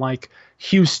superheroes than like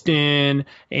Houston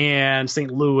and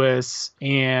St. Louis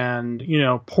and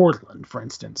Portland, for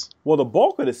instance. Well, the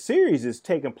bulk of the series is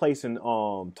taking place in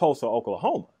Tulsa,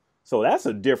 Oklahoma. So that's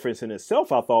a difference in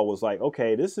itself. I thought was like,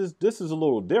 okay, this is a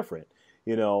little different,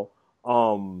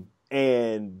 and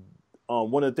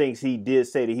one of the things he did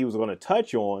say that he was going to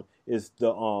touch on is the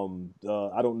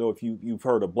I don't know if you've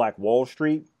heard of Black Wall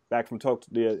Street back from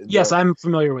Yes, I'm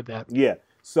familiar with that. Yeah.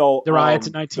 So the riots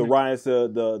in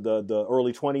the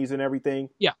early 20s and everything.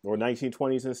 Yeah. Or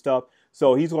 1920s and stuff.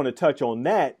 So he's going to touch on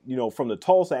that, from the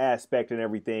Tulsa aspect and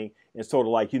everything, and sort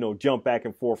of like, jump back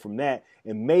and forth from that,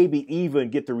 and maybe even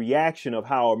get the reaction of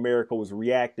how America was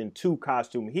reacting to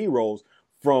costume heroes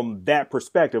from that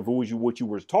perspective, what you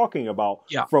were talking about,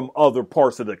 from other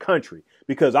parts of the country.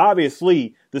 Because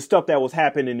obviously the stuff that was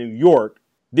happening in New York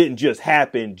didn't just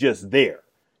happen just there.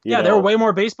 There were way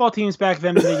more baseball teams back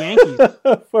then than the Yankees.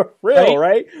 For real,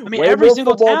 right? I mean, every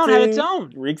single town had its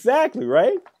own. Exactly,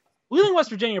 right? Wheeling,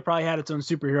 West Virginia probably had its own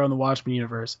superhero in the Watchmen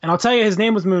universe. And I'll tell you, his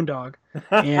name was Moondog.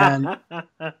 And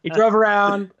he drove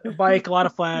around, a bike, a lot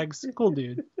of flags. Cool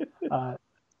dude.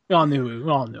 We all knew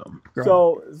him.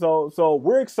 So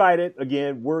we're excited.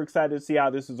 Again, we're excited to see how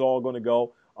this is all going to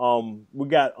go. We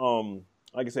got,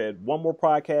 like I said, one more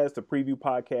podcast, a preview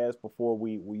podcast before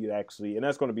we actually, and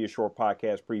that's going to be a short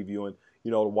podcast previewing,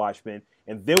 the Watchmen.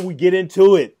 And then we get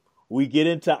into it. We get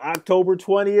into October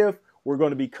 20th. We're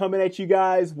going to be coming at you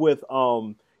guys with,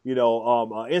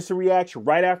 instant reaction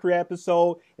right after the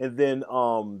episode. And then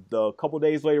the couple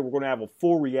days later, we're going to have a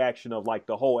full reaction of like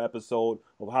the whole episode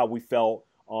of how we felt.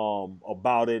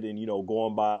 about it, and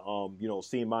going by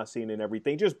scene by scene and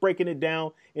everything, just breaking it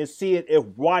down and seeing if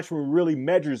Watchmen really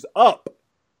measures up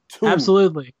to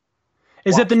absolutely.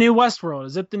 Is it the new Westworld?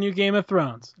 Is it the new Game of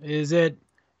Thrones? Is it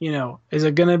is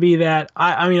it gonna be that?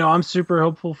 I'm super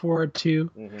hopeful for it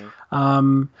too.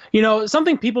 Mm-hmm.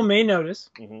 Something people may notice.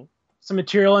 Mm-hmm. Some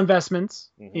material investments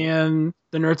Mm-hmm. in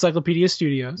the Nerdcyclopedia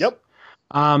Studios. Yep.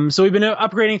 So we've been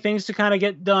upgrading things to kind of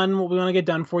get done what we want to get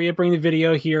done for you. Bring the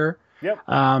video here. Yep.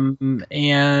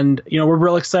 And we're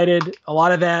real excited. A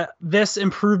lot of this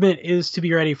improvement is to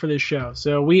be ready for this show.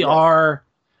 So we are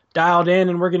dialed in,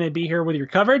 and we're going to be here with your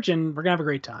coverage, and we're going to have a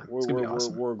great time. It's going to be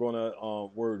awesome.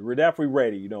 We're definitely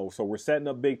ready, so we're setting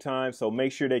up big time. So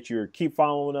make sure that you keep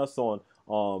following us on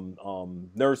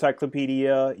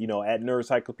Nerdcyclopedia, at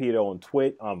Nerdcyclopedia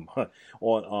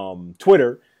on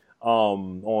Twitter,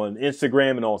 on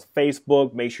Instagram, and on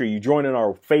Facebook. Make sure you join in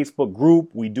our Facebook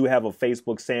group. We do have a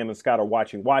Facebook. Sam and Scott are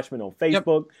watching Watchmen on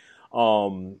Facebook. Yep.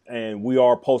 And we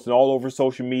are posting all over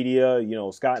social media.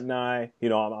 Scott and I,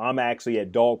 I'm actually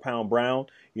at Dog Pound Brown.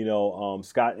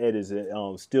 Scott Ed is at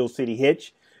Steel City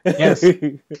Hitch. Yes.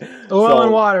 Oil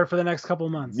and water for the next couple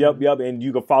of months. Yep. And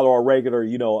you can follow our regular,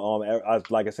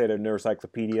 like I said, at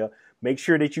Nerdcyclopedia. Make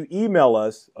sure that you email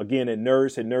us again at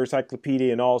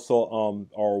Nerdcyclopedia, and also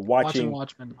watching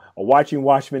Watchmen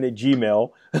at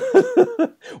Gmail.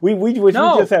 we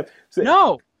just have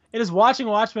no. It is watching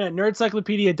Watchmen at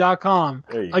nerdcyclopedia.com.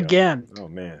 again. Go. Oh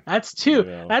man, that's two.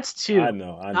 That's two. I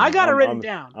know. I got it written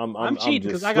down. I'm cheating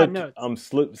because I got notes. I'm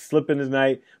slipping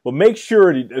tonight, but make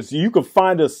sure so you can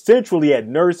find us centrally at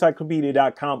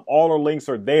nerdcyclopedia.com. All our links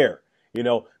are there.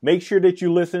 Make sure that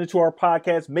you listen to our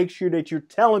podcast. Make sure that you're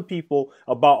telling people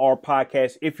about our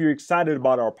podcast if you're excited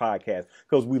about our podcast,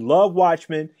 because we love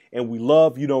Watchmen and we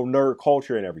love nerd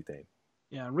culture and everything.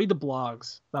 Yeah, read the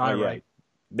blogs that I write.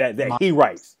 That he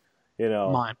writes.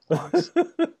 Mine blogs.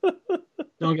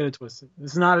 Don't get it twisted.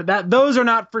 It's not that. Those are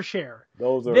not for share.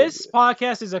 This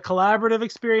podcast is a collaborative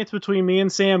experience between me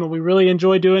and Sam, and we really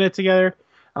enjoy doing it together.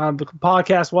 The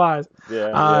podcast wise.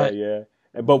 Yeah.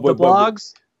 But the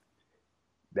blogs.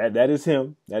 That is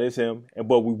him.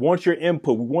 But we want your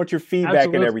input. We want your feedback.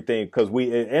 Absolutely. And everything, because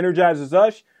it energizes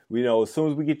us. As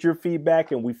soon as we get your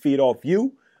feedback and we feed off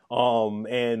you.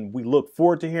 And we look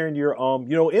forward to hearing your,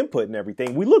 input and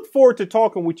everything. We look forward to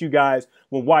talking with you guys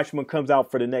when Watchmen comes out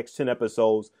for the next 10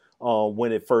 episodes,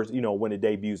 when it first, when it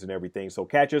debuts and everything. So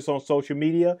catch us on social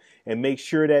media and make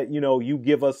sure that, you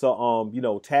give us a,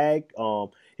 tag.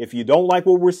 If you don't like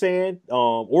what we're saying,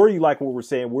 or you like what we're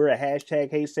saying, we're a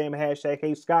hashtag Hey Sam, hashtag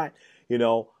Hey Scott,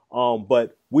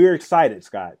 but we're excited,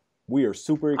 Scott. We are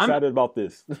super excited about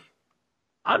this.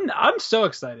 I'm so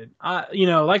excited.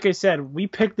 Like I said, we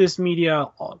picked this media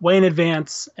way in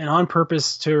advance and on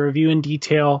purpose to review in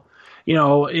detail.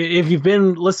 If you've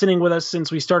been listening with us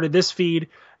since we started this feed,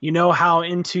 how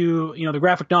into, the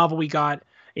graphic novel we got,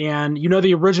 and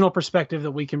the original perspective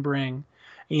that we can bring,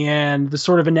 and the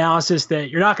sort of analysis that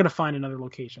you're not going to find in other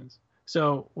locations.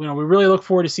 So, we really look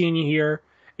forward to seeing you here,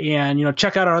 and,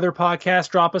 check out our other podcasts,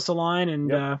 drop us a line,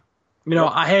 and,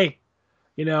 hey,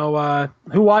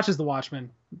 who watches The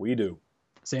Watchmen? We do.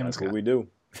 Sam and Scott. What we do.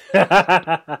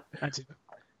 That's it.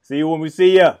 See you when we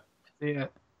see ya. See ya.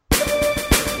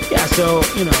 Yeah, so,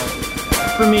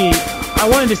 for me, I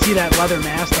wanted to see that leather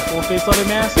mask, the full face leather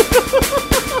mask.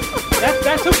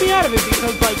 that took me out of it,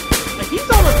 because, he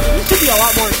should be a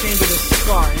lot more ashamed of this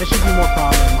scar, and it should be more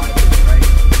prominent in my opinion, right?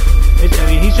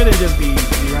 He shouldn't just be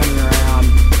running around,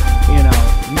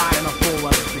 not in a full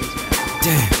leather face mask.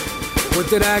 Damn. What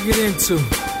did I get into?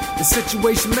 The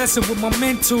situation messing with my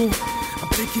mental. I'm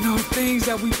thinking all the things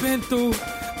that we've been through,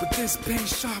 but this pain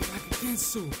sharp like a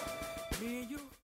Ginsu.